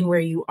 I've been where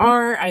you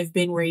are. I've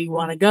been where you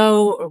want to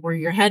go or where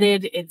you're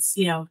headed. It's,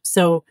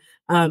 so,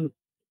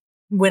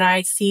 when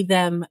I see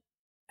them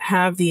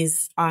have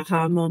these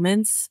aha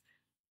moments,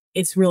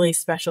 it's really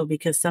special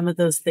because some of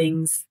those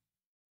things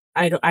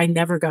I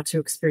never got to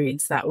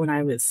experience that when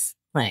I was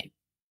playing.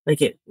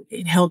 Like it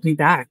held me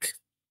back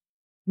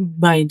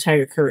my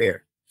entire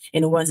career.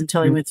 And it wasn't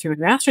until I went through a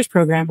master's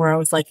program where I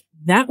was like,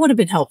 that would have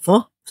been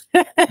helpful.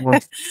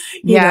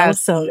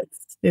 So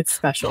it's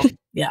special.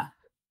 Yeah.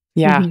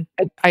 Yeah,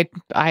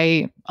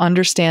 I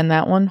understand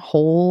that one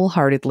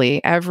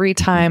wholeheartedly. Every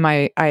time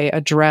I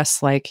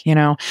address my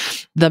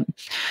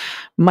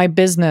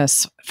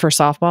business for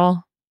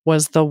softball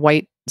was the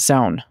white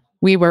zone.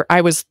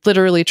 I was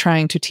literally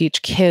trying to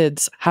teach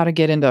kids how to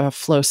get into a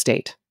flow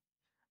state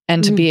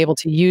and to be able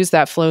to use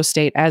that flow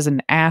state as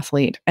an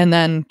athlete and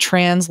then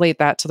translate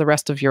that to the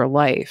rest of your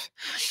life.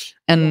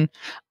 And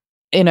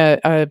in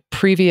a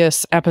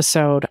previous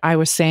episode, I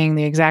was saying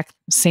the exact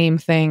same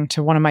thing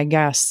to one of my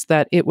guests,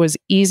 that it was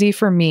easy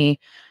for me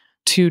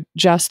to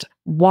just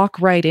walk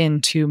right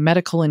into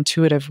medical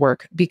intuitive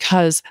work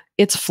because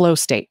it's flow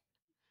state.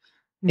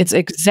 It's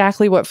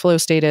exactly what flow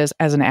state is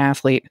as an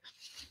athlete.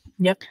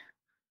 Yep.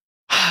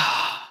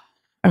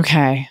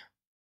 Okay.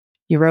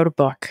 You wrote a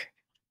book.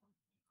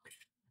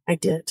 I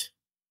did.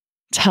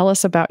 Tell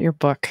us about your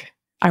book.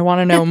 I want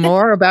to know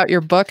more about your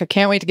book. I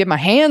can't wait to get my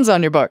hands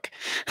on your book.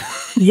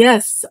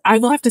 Yes, I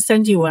will have to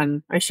send you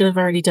one. I should have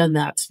already done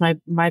that.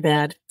 My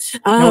bad.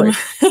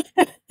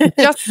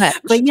 Just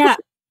met. But yeah,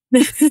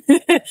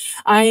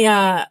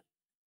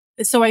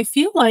 so I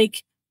feel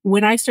like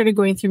when I started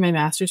going through my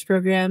master's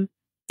program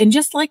and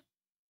just like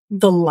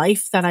the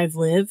life that I've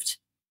lived,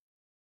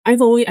 I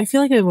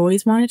feel like I've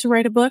always wanted to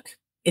write a book.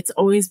 It's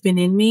always been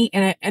in me.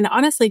 And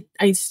honestly,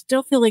 I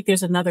still feel like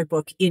there's another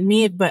book in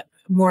me, but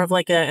more of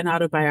like an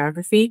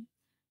autobiography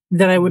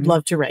that I would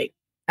love to write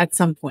at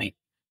some point.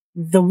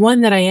 The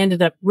one that I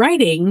ended up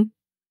writing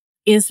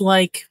is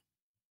like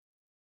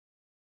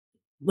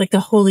the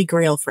holy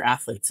grail for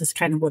athletes is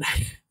kind of what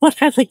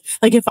I like.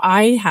 Like if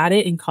I had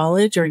it in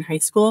college or in high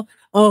school,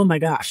 oh my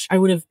gosh,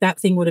 that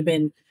thing would have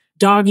been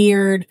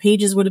dog-eared,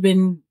 pages would have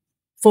been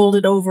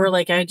folded over.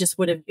 Like it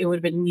would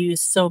have been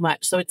used so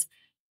much. So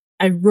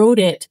I wrote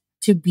it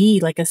to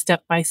be like a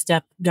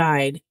step-by-step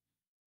guide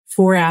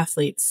for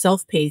athletes,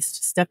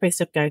 self-paced,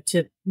 step-by-step guide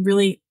to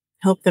really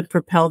help them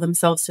propel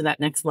themselves to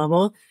that next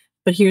level.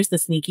 But here's the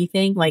sneaky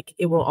thing, like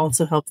it will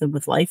also help them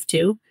with life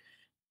too.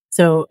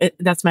 So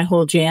that's my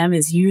whole jam,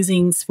 is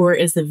using sport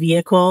as the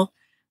vehicle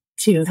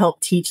to help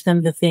teach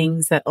them the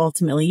things that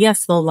ultimately,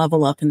 yes, they'll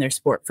level up in their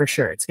sport for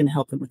sure. It's going to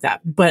help them with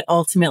that. But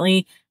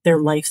ultimately, their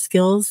life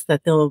skills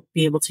that they'll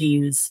be able to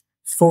use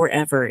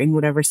forever in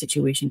whatever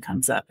situation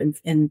comes up.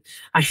 And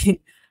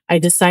I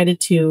decided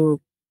to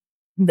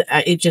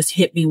it just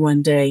hit me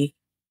one day.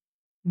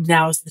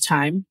 Now's the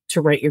time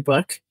to write your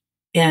book.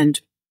 And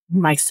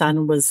my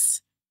son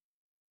was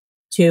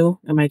 2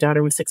 and my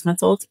daughter was 6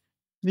 months old.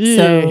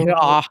 So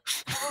Yeah.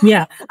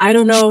 yeah, I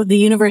don't know. The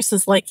universe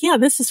is like, yeah,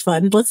 this is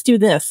fun. Let's do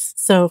this.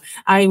 So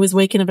I was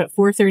waking up at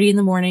 4:30 in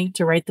the morning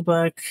to write the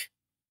book.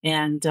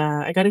 And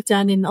I got it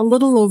done in a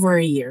little over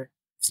a year,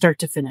 start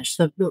to finish,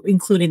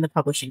 including the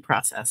publishing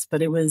process.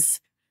 But it was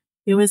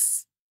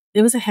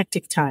a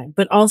hectic time,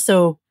 but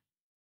also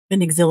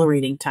an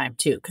exhilarating time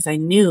too, because I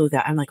knew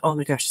that I'm like, oh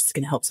my gosh, this is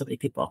going to help so many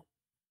people.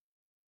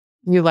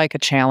 You like a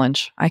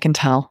challenge. I can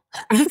tell.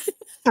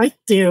 I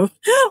do.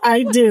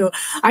 I do.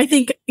 I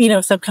think,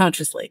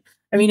 subconsciously.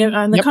 I mean,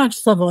 on the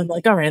conscious level, I'm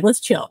like, all right, let's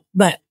chill.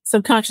 But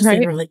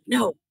subconsciously, we're like,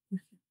 no,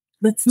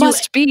 let's do it.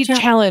 Must be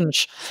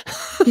challenge.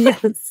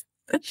 Yes.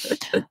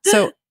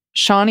 So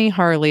Shawnee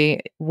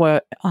Harley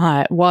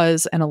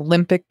was an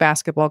Olympic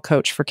basketball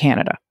coach for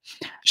Canada.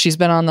 She's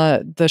been on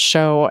the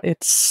show.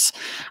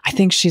 I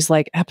think she's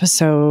like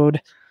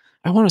episode,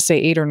 I want to say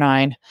 8 or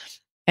 9.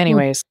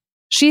 Anyways,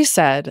 she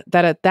said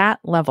that at that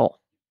level,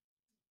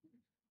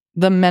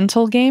 the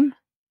mental game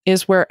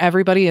is where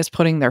everybody is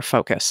putting their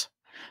focus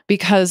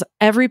because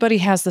everybody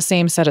has the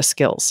same set of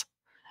skills.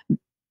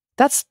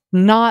 That's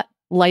not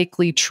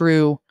likely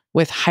true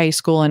with high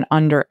school and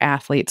under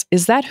athletes.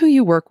 Is that who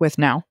you work with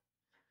now?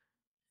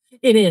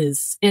 It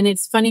is. And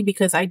it's funny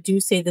because I do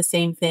say the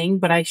same thing,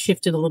 but I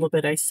shifted a little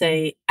bit. I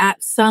say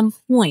at some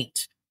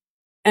point,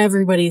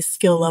 everybody's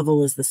skill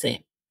level is the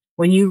same.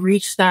 When you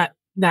reach that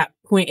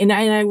point, and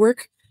I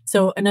work.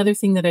 So another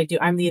thing that I do,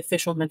 I'm the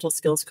official mental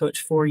skills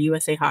coach for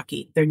USA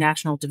Hockey, their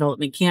national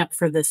development camp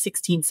for the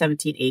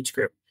 16-17 age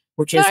group,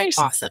 which is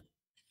awesome.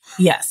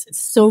 Yes,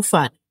 it's so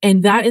fun.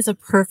 And that is a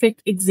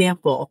perfect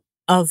example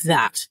of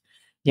that.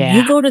 Yeah.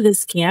 You go to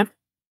this camp,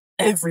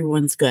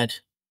 everyone's good.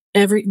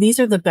 These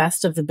are the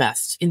best of the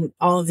best in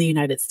all of the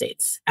United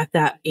States at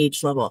that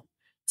age level.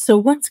 So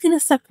what's going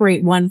to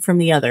separate one from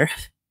the other?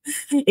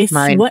 It's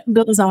what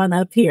goes on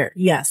up here.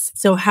 Yes.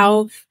 So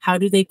how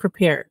do they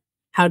prepare?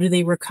 How do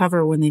they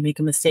recover when they make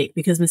a mistake?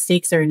 Because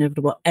mistakes are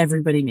inevitable.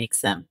 Everybody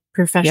makes them.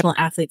 Professional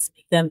athletes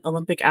make them.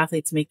 Olympic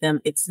athletes make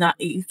them.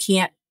 You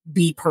can't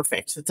be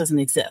perfect. It doesn't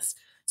exist.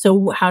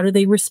 So how do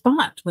they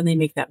respond when they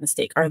make that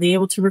mistake? Are they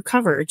able to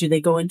recover? Or do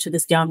they go into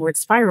this downward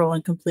spiral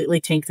and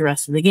completely tank the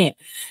rest of the game?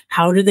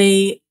 How do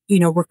they,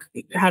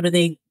 how do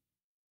they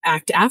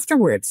act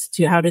afterwards?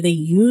 How do they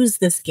use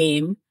this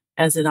game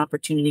as an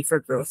opportunity for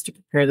growth to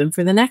prepare them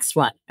for the next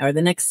one or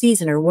the next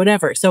season or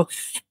whatever? So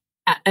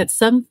at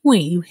some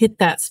point you hit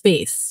that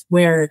space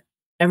where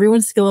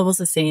everyone's skill level is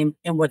the same.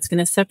 And what's going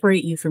to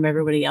separate you from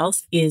everybody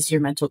else is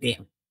your mental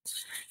game.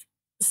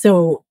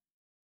 So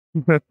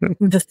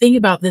the thing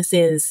about this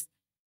is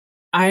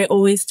I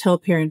always tell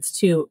parents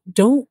too,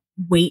 don't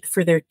wait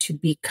for there to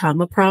become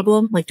a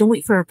problem. Like, don't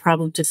wait for a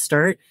problem to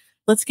start.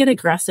 Let's get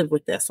aggressive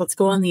with this. Let's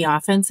go on the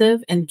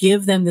offensive and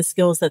give them the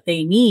skills that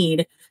they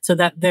need so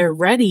that they're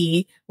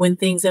ready when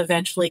things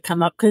eventually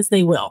come up, because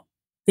they will.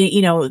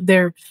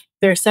 They're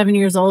 7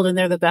 years old and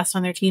they're the best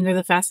on their team. They're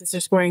the fastest.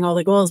 They're scoring all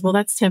the goals. Well,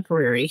 that's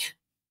temporary.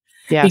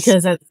 Yes.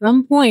 Because at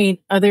some point,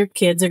 other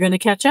kids are going to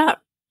catch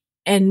up.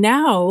 And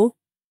now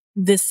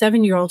this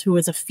 7-year-old who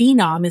was a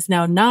phenom is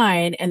now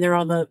 9 and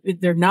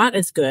they're not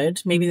as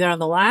good. Maybe they're on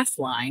the last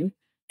line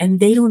and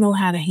they don't know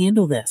how to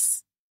handle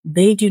this.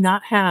 They do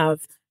not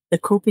have the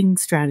coping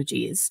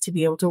strategies to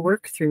be able to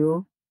work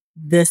through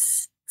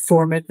this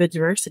form of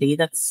adversity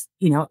that's,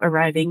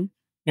 arriving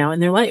now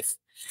in their life.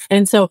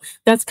 And so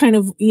that's kind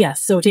of,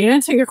 yes. So to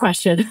answer your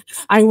question,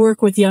 I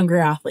work with younger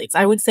athletes.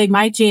 I would say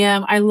my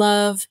jam, I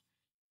love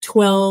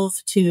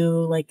 12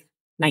 to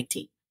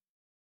 19.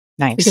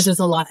 Nice. Because there's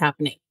a lot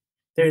happening.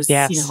 There's,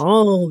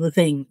 all the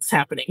things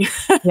happening.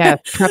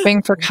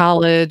 Prepping for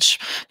college,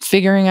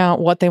 figuring out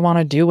what they want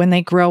to do when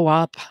they grow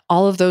up.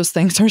 All of those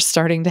things are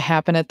starting to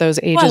happen at those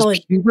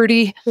ages.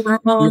 Puberty.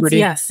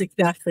 Yes,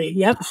 exactly.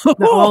 Yep.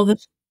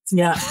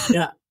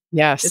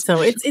 Yes.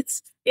 So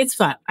it's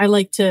fun. I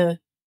like to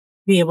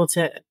be able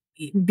to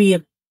be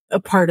a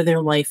part of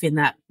their life in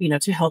that,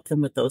 to help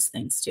them with those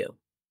things too.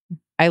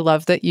 I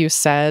love that you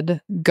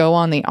said go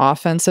on the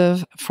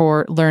offensive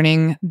for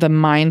learning the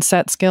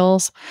mindset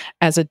skills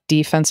as a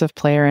defensive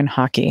player in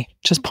hockey.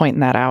 Just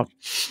pointing that out.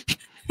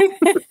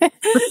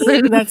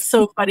 That's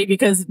so funny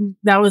because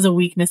that was a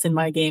weakness in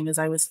my game,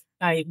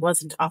 I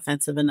wasn't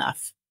offensive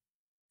enough.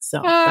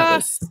 So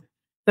that's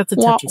a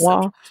touchy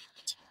subject.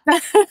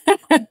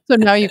 So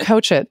now you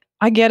coach it.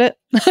 I get it.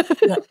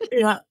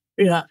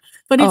 Yeah.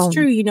 But it's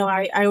true.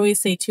 I always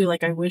say too,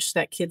 I wish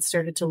that kids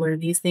started to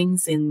learn these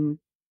things in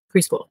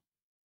preschool.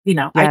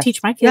 I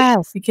teach my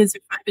kids because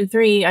they're 5 and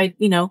 3.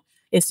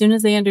 As soon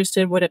as they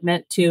understood what it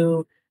meant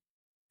to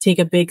take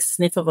a big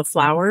sniff of a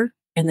flower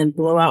and then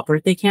blow out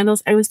birthday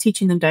candles, I was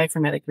teaching them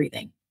diaphragmatic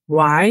breathing.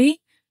 Why?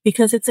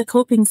 Because it's a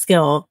coping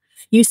skill.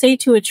 You say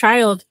to a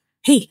child,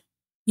 hey,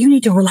 you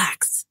need to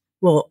relax.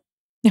 Well,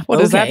 what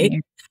does that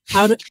mean?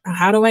 How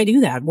do I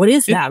do that? What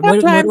is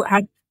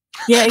that?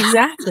 Yeah,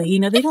 exactly.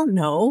 They don't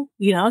know,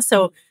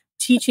 so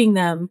teaching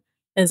them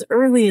as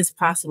early as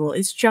possible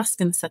is just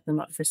going to set them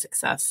up for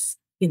success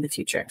in the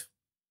future.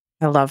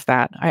 I love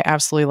that. I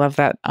absolutely love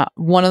that.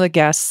 One of the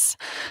guests,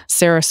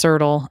 Sarah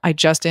Sertle, I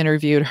just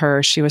interviewed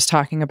her. She was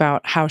talking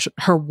about how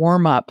her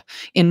warm up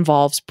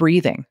involves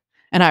breathing.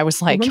 And I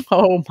was like, Mm-hmm.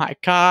 oh my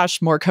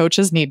gosh, more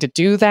coaches need to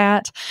do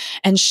that.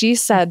 And she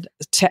said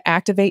to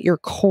activate your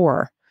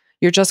core,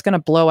 you're just going to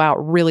blow out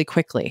really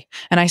quickly.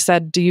 And I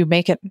said, do you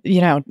make it,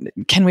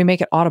 can we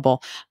make it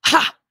audible?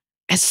 Ha!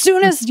 As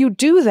soon as you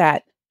do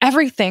that,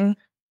 everything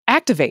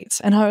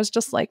activates. And I was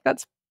just like,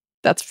 that's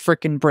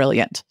freaking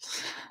brilliant.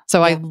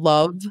 So I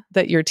love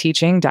that you're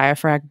teaching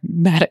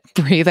diaphragmatic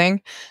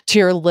breathing to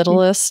your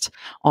littlest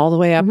all the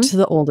way up to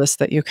the oldest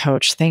that you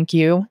coach. Thank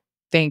you.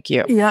 Thank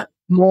you. Yeah.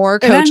 More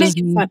coaches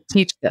need to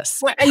teach this.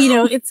 Well,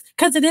 it's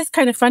because it is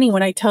kind of funny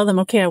when I tell them,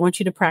 okay, I want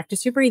you to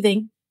practice your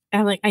breathing. And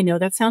I'm like, I know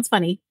that sounds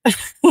funny.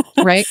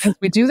 Right? Because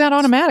we do that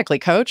automatically,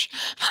 coach.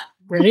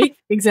 Right?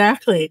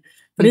 Exactly.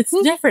 But it's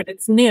different.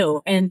 It's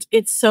new. And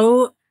it's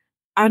so,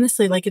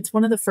 honestly, like it's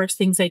one of the first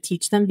things I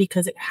teach them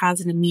because it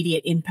has an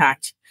immediate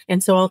impact.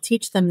 And so I'll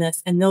teach them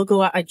this and they'll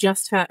go out. I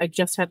just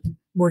had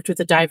worked with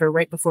a diver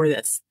right before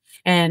this,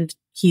 and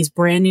he's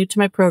brand new to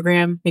my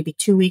program, maybe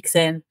 2 weeks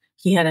in.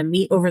 He had a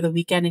meet over the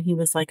weekend and he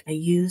was like, I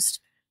used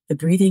the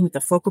breathing with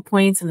the focal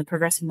points and the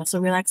progressive muscle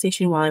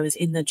relaxation while I was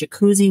in the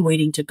jacuzzi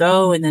waiting to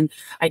go. And then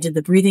I did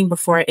the breathing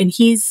before it. And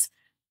he's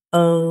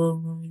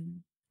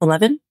 11,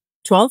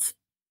 12.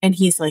 And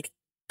he's like,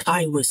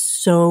 I was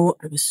so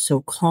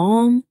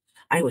calm.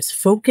 I was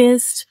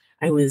focused.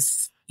 I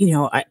was,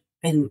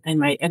 and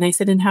I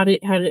said, and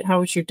how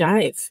was your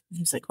dive? And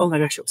he was like, oh my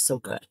gosh, it was so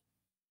good.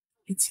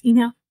 It's,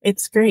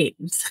 it's great.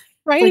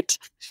 Right. Like,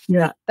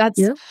 yeah. That's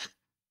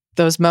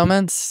those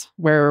moments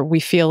where we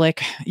feel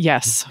like,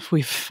 yes,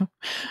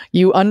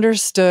 you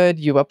understood,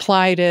 you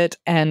applied it,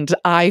 and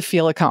I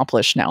feel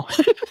accomplished now.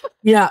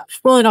 Yeah.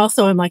 Well, and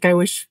also I'm like, I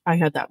wish I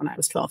had that when I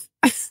was 12.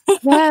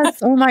 Yes.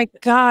 Oh my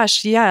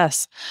gosh.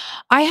 Yes.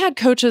 I had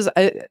coaches.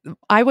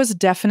 I was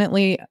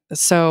definitely,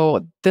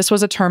 so this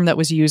was a term that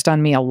was used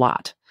on me a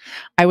lot.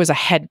 I was a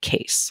head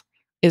case,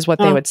 is what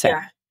they would say.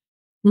 Yeah.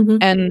 Mm-hmm.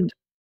 And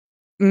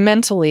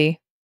mentally,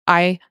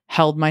 I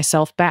held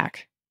myself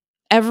back.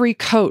 Every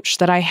coach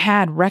that I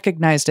had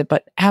recognized it,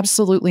 but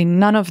absolutely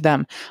none of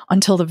them,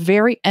 until the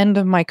very end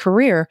of my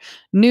career,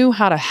 knew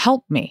how to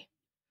help me.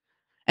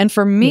 And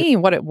for me,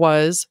 what it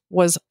was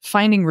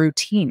finding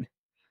routine.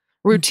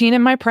 Routine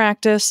in my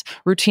practice,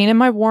 routine in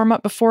my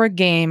warm-up before a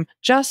game,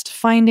 just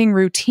finding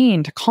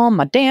routine to calm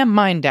my damn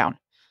mind down.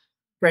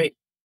 Right.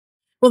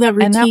 Well, that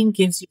routine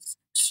gives you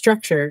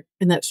structure,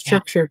 and that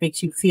structure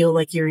makes you feel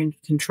like you're in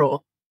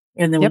control.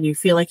 And then when you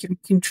feel like you're in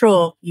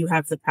control, you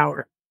have the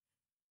power.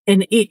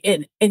 And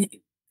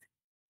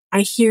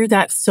I hear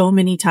that so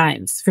many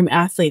times from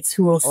athletes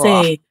who will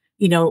say,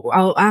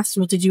 I'll ask,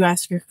 well, did you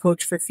ask your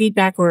coach for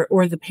feedback?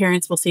 Or the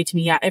parents will say to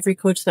me, yeah, every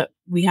coach that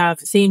we have,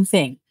 same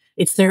thing.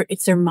 It's their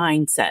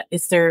mindset.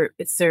 It's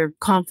their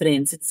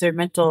confidence. It's their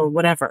mental,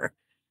 whatever.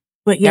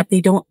 But yet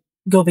they don't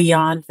go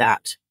beyond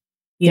that.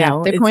 You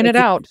know, they point it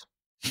out.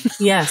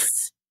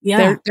 Yes.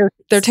 Yeah.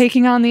 They're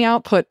taking on the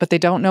output, but they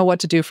don't know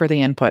what to do for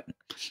the input.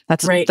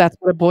 That's what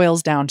it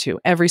boils down to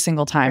every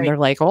single time. Right. They're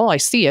like, oh, I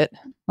see it.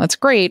 That's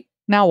great.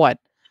 Now what?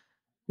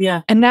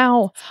 Yeah. And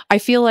now I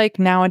feel like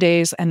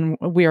nowadays, and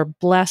we are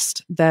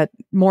blessed that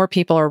more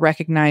people are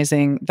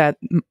recognizing that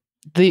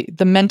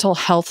the mental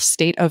health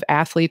state of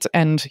athletes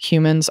and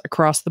humans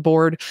across the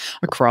board,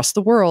 across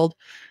the world,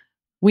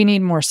 we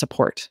need more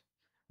support.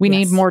 We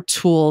need more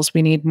tools.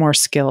 We need more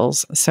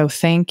skills. So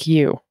thank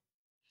you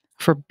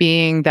for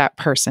being that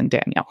person,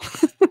 Danielle.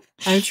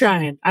 I'm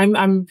trying.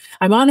 I'm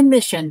on a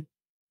mission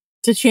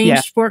to change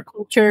sport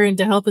culture and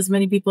to help as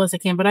many people as I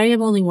can, but I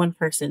am only one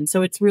person.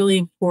 So it's really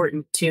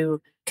important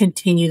to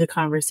continue the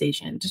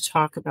conversation, to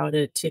talk about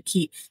it, to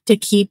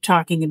keep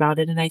talking about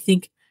it. And I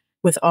think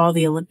with all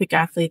the Olympic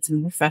athletes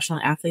and professional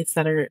athletes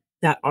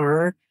that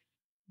are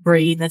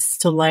bringing this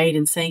to light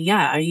and saying,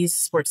 yeah, I use a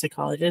sports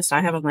psychologist,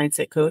 I have a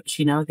mindset coach,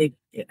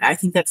 I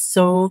think that's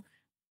so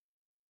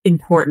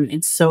important.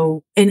 And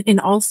so, and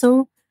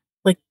also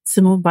like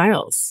Simone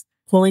Biles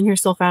pulling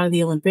herself out of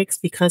the Olympics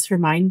because her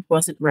mind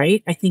wasn't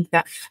right.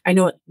 I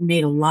know it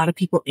made a lot of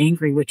people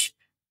angry, which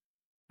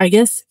I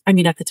guess, at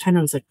the time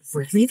I was like,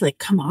 really? Like,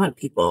 come on,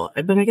 people.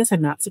 But I guess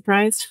I'm not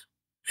surprised.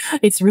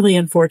 It's really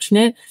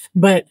unfortunate,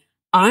 but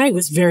I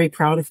was very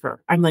proud of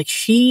her. I'm like,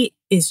 she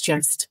is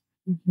just,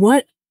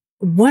 what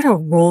a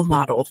role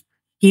model,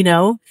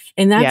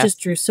 and that just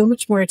drew so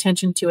much more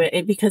attention to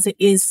it because it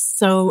is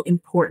so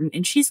important.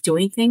 And she's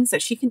doing things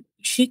that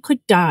she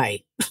could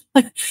die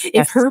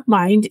if her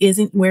mind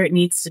isn't where it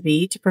needs to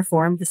be to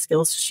perform the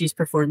skills she's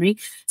performing.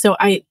 So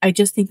I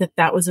just think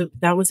that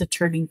was a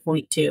turning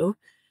point too.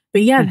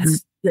 But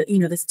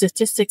the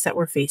statistics that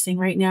we're facing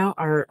right now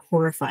are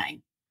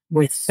horrifying.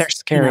 They're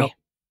scary.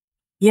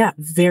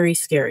 Very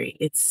scary.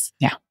 It's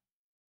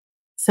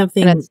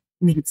something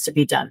needs to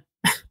be done.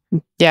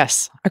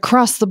 Yes,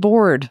 across the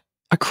board.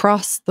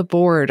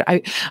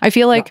 I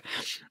feel like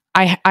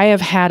I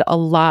have had a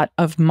lot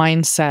of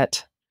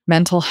mindset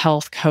mental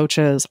health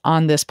coaches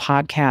on this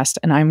podcast.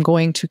 And I'm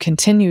going to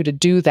continue to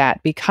do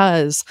that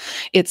because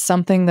it's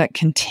something that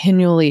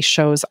continually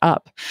shows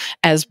up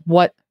as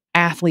what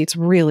athletes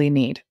really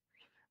need.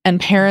 And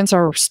parents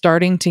are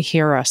starting to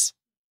hear us,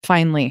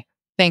 finally.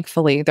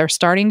 Thankfully, they're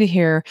starting to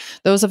hear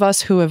those of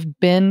us who have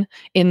been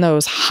in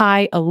those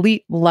high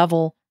elite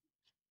level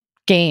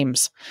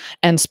games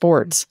and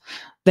sports.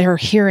 They're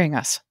hearing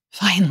us,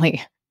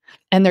 finally.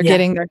 And they're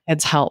getting their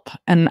kids help.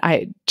 And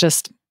I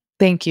just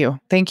thank you.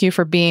 Thank you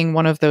for being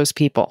one of those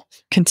people.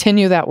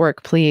 Continue that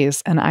work,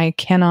 please. And I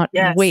cannot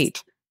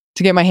wait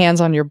to get my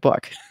hands on your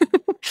book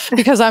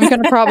because I'm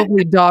going to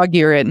probably dog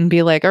ear it and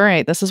be like, all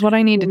right, this is what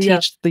I need to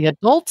teach the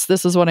adults.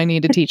 This is what I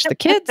need to teach the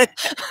kids.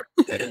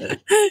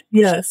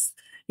 Yes,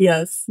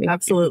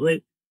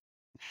 absolutely.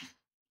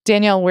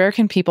 Danielle, where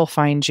can people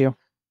find you?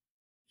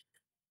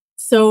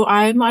 So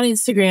I'm on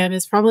Instagram.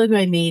 It's probably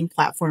my main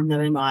platform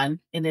that I'm on.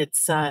 And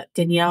it's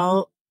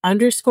Danielle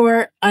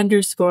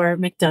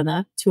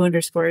 __McDonough, 2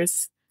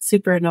 underscores.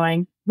 Super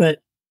annoying,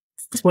 but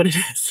it's what it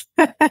is.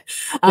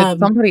 Did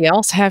somebody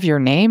else have your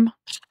name?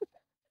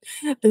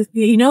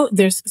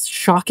 There's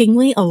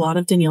shockingly a lot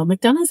of Danielle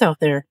McDonoughs out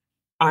there.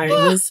 I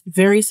was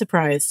very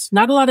surprised.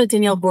 Not a lot of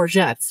Danielle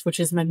Bourgettes, which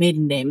is my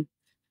maiden name.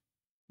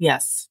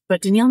 Yes,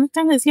 but Danielle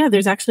McDonough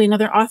there's actually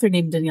another author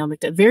named Danielle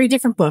McDonough. Very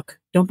different book.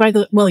 Don't buy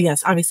well,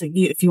 yes, obviously,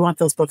 if you want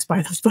those books,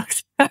 buy those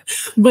books.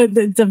 But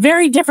it's a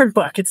very different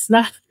book. It's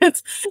not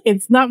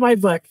my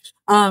book.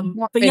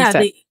 But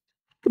yeah,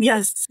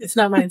 yes, it's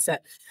not mindset.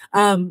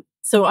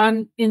 So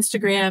on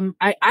Instagram,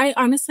 I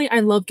honestly,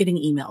 I love getting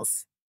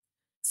emails.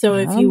 So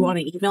if you want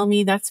to email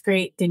me, that's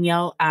great.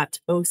 Danielle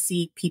at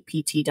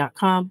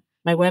ocppt.com.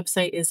 My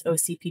website is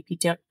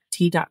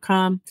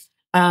ocppt.com.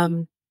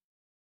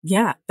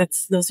 Yeah,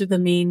 those are the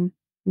main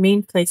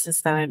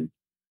places that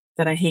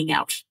I hang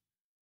out.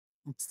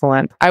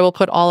 Excellent. I will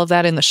put all of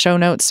that in the show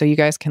notes so you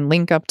guys can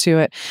link up to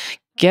it.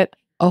 Get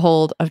a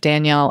hold of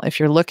Danielle if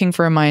you're looking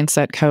for a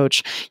mindset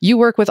coach. You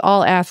work with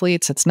all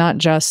athletes. It's not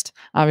just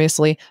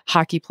obviously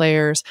hockey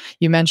players.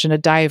 You mentioned a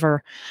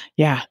diver.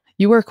 Yeah,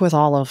 you work with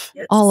all of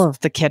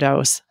the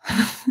kiddos.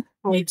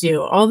 I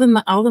do. All the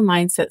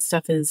mindset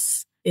stuff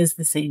is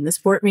the same. The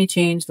sport may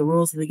change, the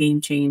rules of the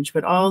game change,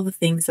 but all the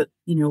things that,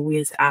 we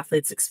as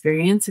athletes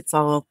experience, it's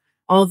all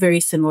very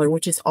similar,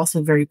 which is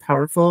also very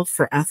powerful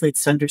for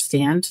athletes to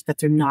understand that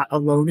they're not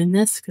alone in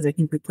this, because I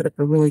think we put up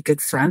a really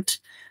good front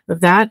of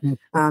that.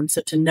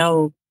 So to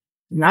know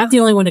you're not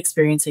the only one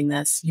experiencing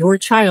this. Your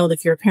child,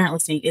 if you're a parent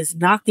listening, is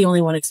not the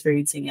only one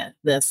experiencing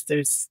this.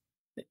 There's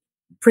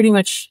pretty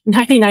much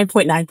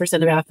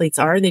 99.9% of athletes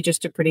they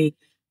just are pretty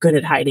good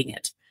at hiding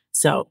it.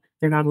 So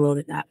they're not alone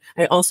in that.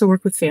 I also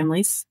work with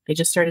families. I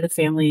just started a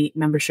family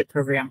membership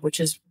program, which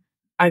is,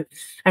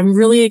 I'm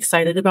really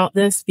excited about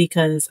this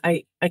because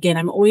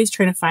I'm always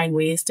trying to find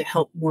ways to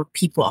help more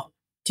people,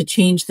 to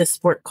change the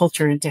sport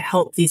culture and to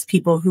help these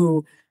people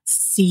who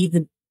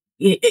see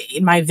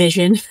my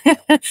vision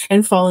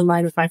and fall in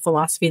line with my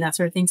philosophy and that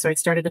sort of thing. So I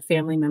started a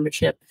family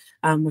membership,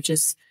 which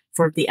is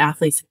for the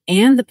athletes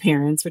and the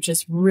parents, which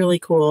is really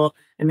cool.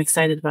 I'm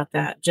excited about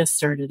that. Just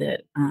started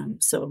it.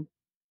 So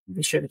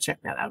be sure to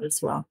check that out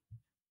as well.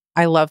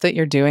 I love that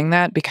you're doing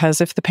that,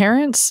 because if the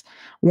parents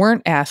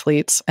weren't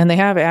athletes and they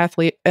have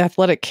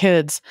athletic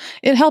kids,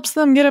 it helps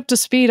them get up to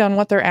speed on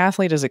what their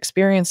athlete is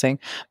experiencing.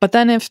 But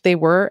then if they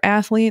were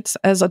athletes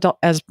as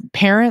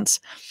parents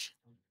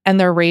and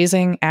they're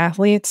raising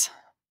athletes,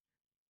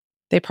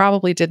 they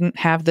probably didn't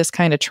have this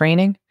kind of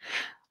training,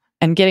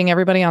 and getting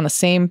everybody on the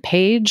same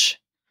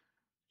page.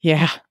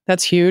 Yeah,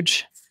 that's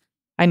huge.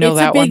 I know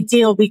that one. It's a big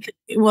deal because,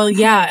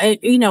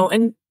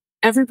 and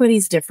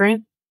everybody's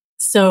different.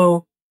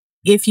 So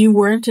if you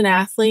weren't an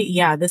athlete,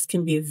 this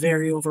can be a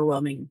very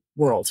overwhelming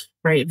world,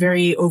 right?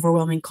 Very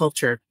overwhelming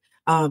culture.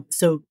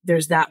 So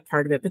there's that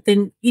part of it. But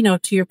then,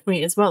 to your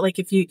point as well, like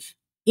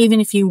even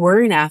if you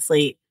were an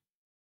athlete,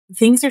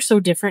 things are so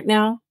different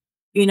now.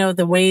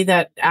 The way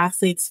that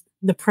athletes,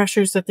 the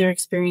pressures that they're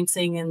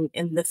experiencing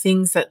and the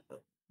things that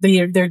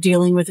they're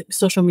dealing with,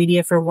 social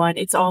media for one,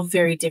 it's all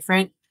very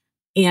different.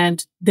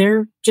 And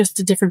they're just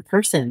a different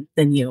person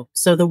than you.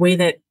 So the way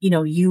that,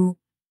 you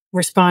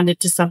responded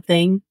to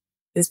something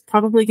is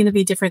probably going to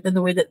be different than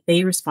the way that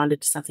they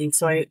responded to something.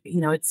 So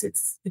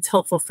it's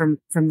helpful from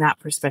that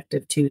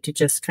perspective too, to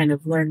just kind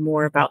of learn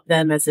more about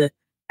them as a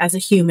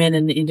human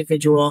and an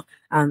individual.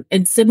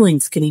 And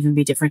siblings can even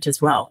be different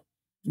as well.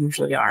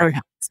 Usually are. Oh,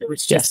 yeah. So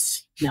it's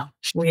just,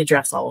 we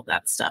address all of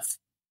that stuff.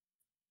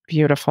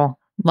 Beautiful.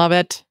 Love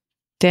it.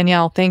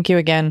 Danielle, thank you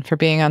again for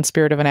being on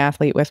Spirit of an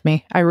Athlete with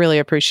me. I really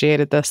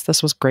appreciated this.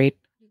 This was great.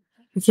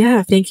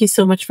 Yeah. Thank you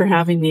so much for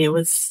having me. It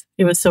was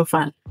so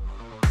fun.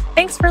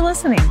 Thanks for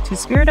listening to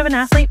Spirit of an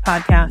Athlete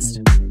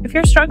podcast. If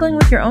you're struggling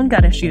with your own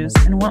gut issues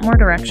and want more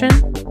direction,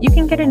 you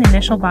can get an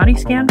initial body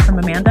scan from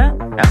Amanda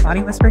at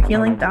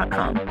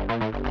bodywhisperhealing.com.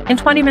 In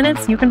 20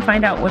 minutes, you can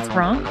find out what's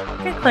wrong,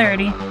 get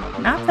clarity,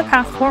 map the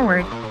path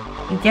forward,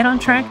 and get on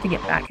track to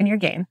get back in your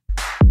game.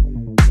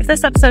 If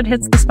this episode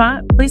hits the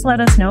spot, please let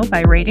us know by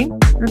rating,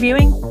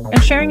 reviewing,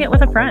 and sharing it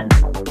with a friend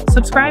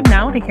Subscribe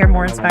now to hear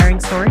more inspiring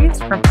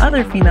stories from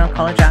other female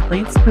college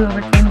athletes who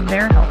overcame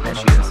their health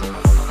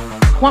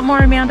issues. Want more,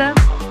 Amanda?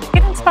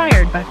 Get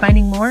inspired by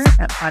finding more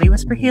at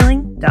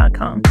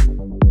bodywhisperhealing.com.